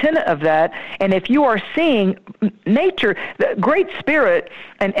an antenna of that, and if you are seeing nature, the Great Spirit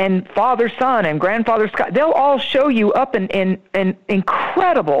and Father, Son, and Grandfather Sky, they'll all show you up in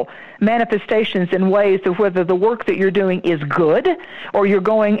incredible manifestations in ways of whether the work that you're doing is good or you're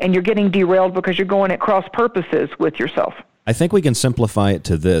going and you're getting derailed because you're going at cross purposes with yourself. I think we can simplify it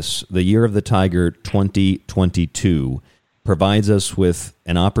to this. The Year of the Tiger 2022 provides us with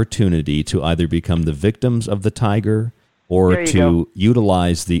an opportunity to either become the victims of the tiger or to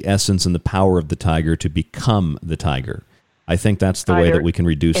utilize the essence and the power of the tiger to become the tiger. I think that's the way that we can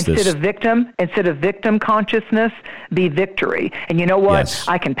reduce this. Instead of victim consciousness, be victory. And you know what? Yes.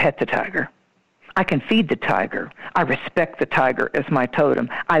 I can pet the tiger. I can feed the tiger. I respect the tiger as my totem.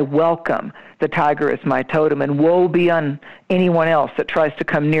 I welcome the tiger as my totem. And woe be on anyone else that tries to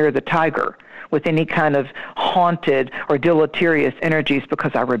come near the tiger with any kind of haunted or deleterious energies,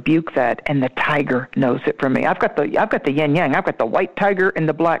 because I rebuke that, and the tiger knows it from me. I've got the yin yang. I've got the white tiger and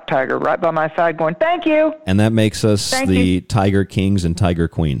the black tiger right by my side going, thank you. And that makes us the tiger kings and tiger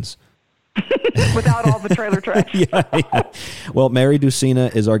queens. Without all the trailer trash. Yeah. Well, Mary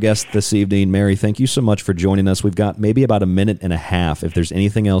Dusina is our guest this evening. Mary, thank you so much for joining us. We've got maybe about a minute and a half. If there's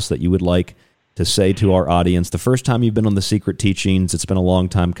anything else that you would like to say to our audience, the first time you've been on The Secret Teachings, it's been a long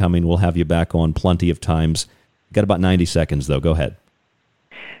time coming. We'll have you back on plenty of times. Got about 90 seconds, though. Go ahead.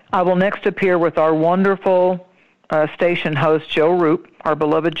 I will next appear with our wonderful station host, Joe Roop, our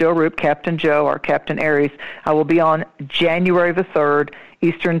beloved Joe Roop, Captain Joe, our Captain Aries. I will be on January the 3rd,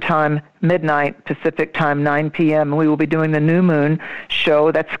 Eastern Time, midnight, Pacific Time, 9 p.m., and we will be doing the New Moon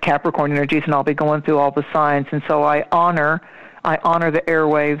show. That's Capricorn energies, and I'll be going through all the signs. And so I honor the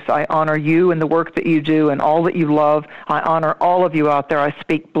airwaves. I honor you and the work that you do and all that you love. I honor all of you out there. I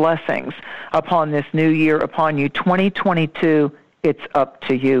speak blessings upon this new year, upon you. 2022, it's up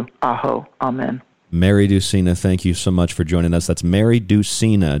to you. Aho. Amen. Mary Dusina, thank you so much for joining us. That's Mary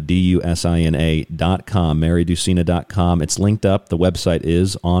Dusina, DUSINA.com, marydusina.com. It's linked up. The website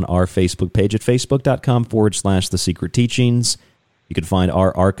is on our Facebook page at facebook.com/The Secret Teachings. You can find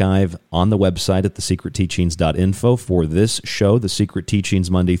our archive on the website at thesecretteachings.info for this show, The Secret Teachings,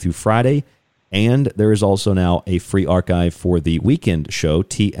 Monday through Friday. And there is also now a free archive for the weekend show,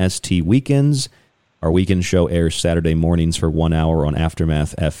 TST Weekends. Our weekend show airs Saturday mornings for 1 hour on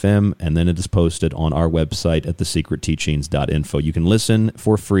Aftermath FM, and then it is posted on our website at thesecretteachings.info. You can listen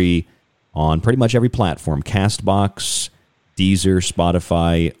for free on pretty much every platform: CastBox, Deezer,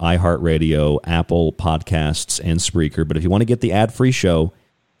 Spotify, iHeartRadio, Apple Podcasts, and Spreaker. But if you want to get the ad-free show,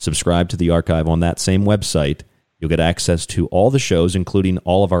 subscribe to the archive on that same website. You'll get access to all the shows, including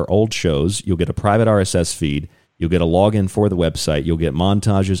all of our old shows. You'll get a private RSS feed. You'll get a login for the website. You'll get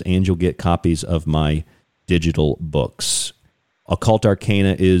montages, and you'll get copies of my digital books. Occult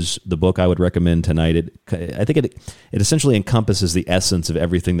Arcana is the book I would recommend tonight. I think it essentially encompasses the essence of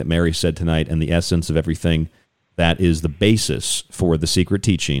everything that Mary said tonight and the essence of everything that is the basis for The Secret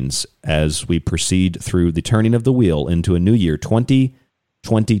Teachings as we proceed through the turning of the wheel into a new year,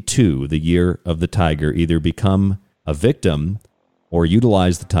 2022, the year of the tiger. Either become a victim or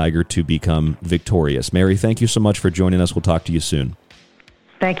utilize the tiger to become victorious. Mary, thank you so much for joining us. We'll talk to you soon.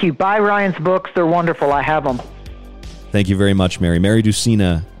 Thank you. Buy Ryan's books. They're wonderful. I have them. Thank you very much, Mary.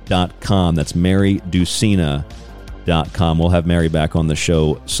 marydusina.com. That's marydusina.com. We'll have Mary back on the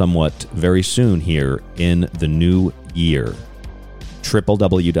show somewhat very soon here in the new year.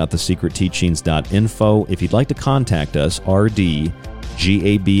 www.thesecretteachings.info. If you'd like to contact us,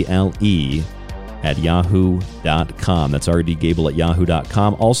 rdgable@yahoo.com. That's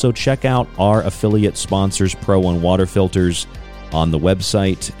rdgable@yahoo.com. Also, check out our affiliate sponsors, Pro One Water Filters, on the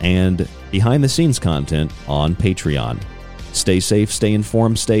website, and behind-the-scenes content on Patreon. Stay safe, stay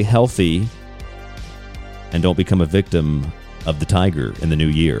informed, stay healthy, and don't become a victim of the tiger in the new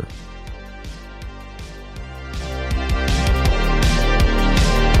year.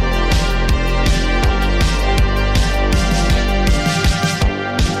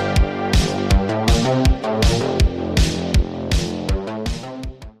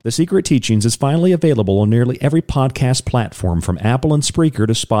 The Secret Teachings is finally available on nearly every podcast platform, from Apple and Spreaker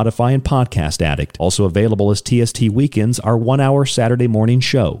to Spotify and Podcast Addict. Also available as TST Weekends, our 1-hour Saturday morning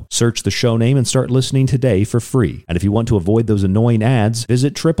show. Search the show name and start listening today for free. And if you want to avoid those annoying ads,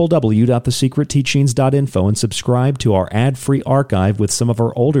 visit www.thesecretteachings.info and subscribe to our ad-free archive with some of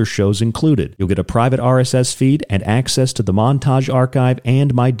our older shows included. You'll get a private RSS feed and access to the montage archive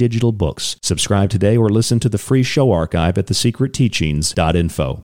and my digital books. Subscribe today or listen to the free show archive at thesecretteachings.info.